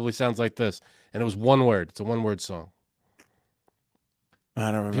 it probably sounds like this," and it was one word. It's a one-word song.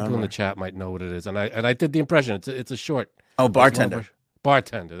 I don't remember. People in the chat might know what it is, and I did the impression. It's a short. Oh, Bartender.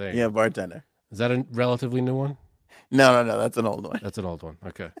 Bartender. There. Yeah, Bartender. Is that a relatively new one? No. That's an old one. That's an old one.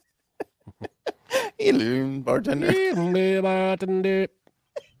 Okay. Bartender. Bartender.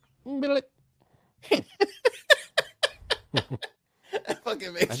 That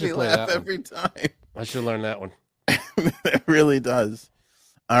fucking makes me laugh every time. I should learn that one. It really does.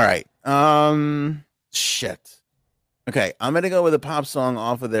 All right. Shit. Okay, I'm gonna go with a pop song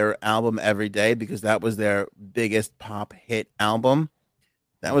off of their album Every Day, because that was their biggest pop hit album.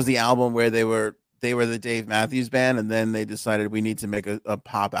 That was the album where they were the Dave Matthews Band, and then they decided we need to make a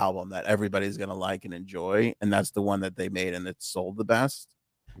pop album that everybody's gonna like and enjoy, and that's the one that they made, and it sold the best.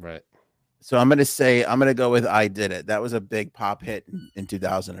 Right. So I'm gonna go with I Did It. That was a big pop hit in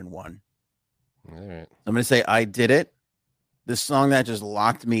 2001. All right. I'm gonna say I Did It. The song that just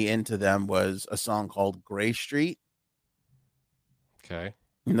locked me into them was a song called Gray Street. Okay.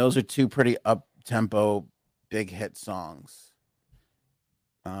 And those are 2 pretty up-tempo, big hit songs.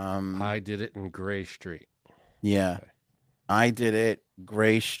 I Did It in Gray Street. Yeah. Okay. I Did It,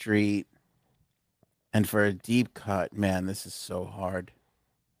 Gray Street. And for a deep cut, man, this is so hard.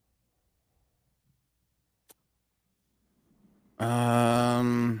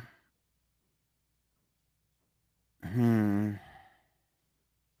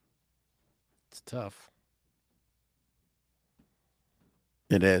 It's tough.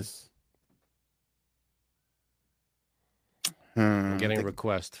 It is. I'm getting a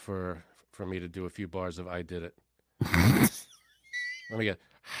request for me to do a few bars of I Did It. Let me get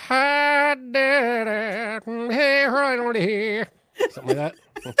I did it. Something like that.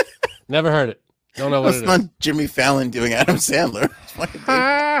 Never heard it. Don't know what it is. That's not Jimmy Fallon doing Adam Sandler.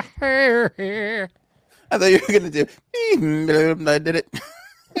 I thought you were going to do I Did It.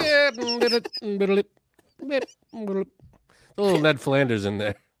 A little Ned Flanders in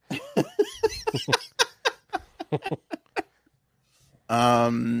there.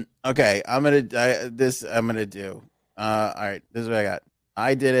 Okay, I'm gonna do. All right, this is what I got.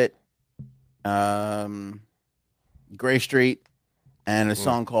 I Did It. Gray Street, and a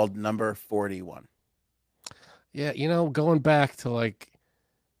song called Number 41. Yeah, going back to like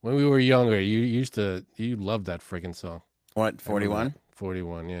When we were younger, you loved that freaking song. What, 41?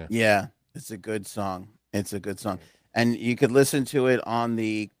 41, yeah. Yeah, it's a good song. It's a good song. And you could listen to it on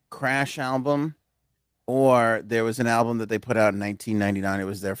the Crash album, or there was an album that they put out in 1999. It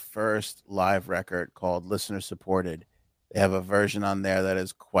was their first live record called Listener Supported. They have a version on there that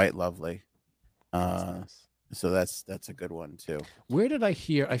is quite lovely. Nice. So that's a good one too. Where did I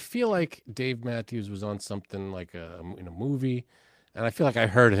hear? I feel like Dave Matthews was on something like in a movie, and I feel like I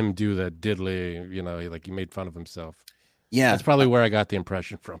heard him do that diddly. Like he made fun of himself. Yeah, that's probably where I got the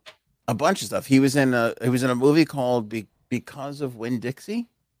impression from. A bunch of stuff. He was in a movie called Because of Winn-Dixie,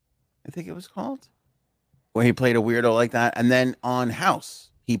 I think it was called, where he played a weirdo like that. And then on House,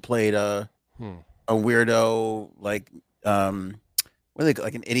 he played a weirdo like what are they,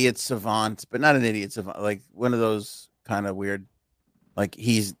 like an idiot savant, but not an idiot savant, like one of those kind of weird, like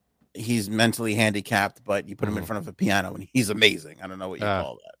he's mentally handicapped, but you put him in front of a piano and he's amazing. I don't know what you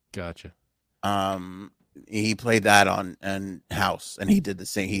call that. Gotcha. He played that on House, and he did the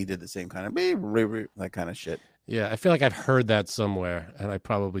same kind of that kind of shit. Yeah, I feel like I've heard that somewhere, and I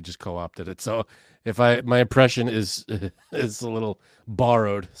probably just co-opted it. So if my impression is a little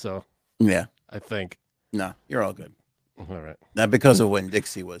borrowed, so yeah, I think. No, you're all good. All right. Not Because of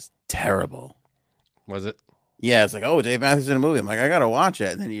Winn-Dixie was terrible. Was it? Yeah, it's like, oh, Dave Matthews in a movie. I'm like, I gotta watch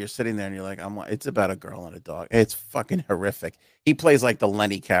it. And then you're sitting there and you're like, it's about a girl and a dog. It's fucking horrific. He plays like the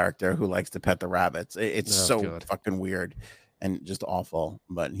Lenny character who likes to pet the rabbits. It's so fucking weird and just awful.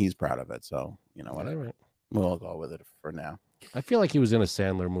 But he's proud of it, so whatever. Right. We'll go with it for now. I feel like he was in a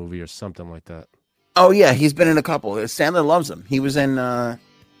Sandler movie or something like that. Oh yeah, he's been in a couple. Sandler loves him. He was in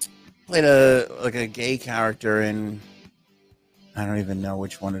played a gay character in. I don't even know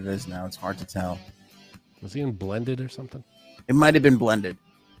which one it is now. It's hard to tell. Was he in Blended or something? It might have been Blended.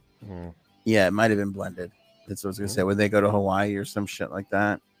 Yeah, it might have been Blended. That's what I was gonna say. Would they go to Hawaii or some shit like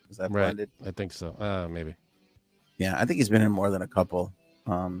that? Is that Blended? I think so. Maybe. Yeah, I think he's been in more than a couple.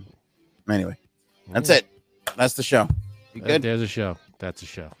 Anyway, that's it. That's the show. You good? There's a show. That's a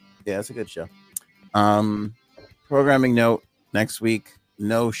show. Yeah, it's a good show. Programming note: next week,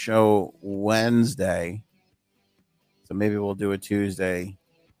 no show Wednesday. So maybe we'll do a Tuesday,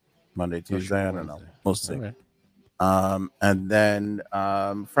 Monday, Tuesday. I don't know. We'll see. Right. And then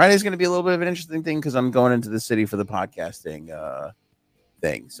Friday's going to be a little bit of an interesting thing because I'm going into the city for the podcasting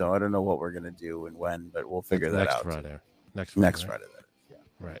thing. So I don't know what we're going to do and when, but we'll figure that out. Next Friday. That is. Yeah.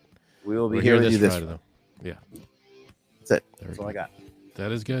 Right. We will be here with you this Friday, though. Yeah. That's it. That's all I got.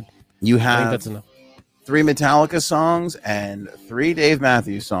 That is good. You have I think that's enough. 3 Metallica songs and 3 Dave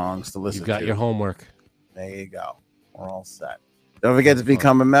Matthews songs to listen to. You've got your homework. There you go. We're all set. Don't forget to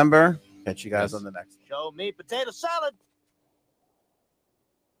become a member. Catch you guys on the next. Show me potato salad.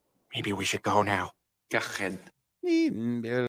 Maybe we should go now. Go ahead.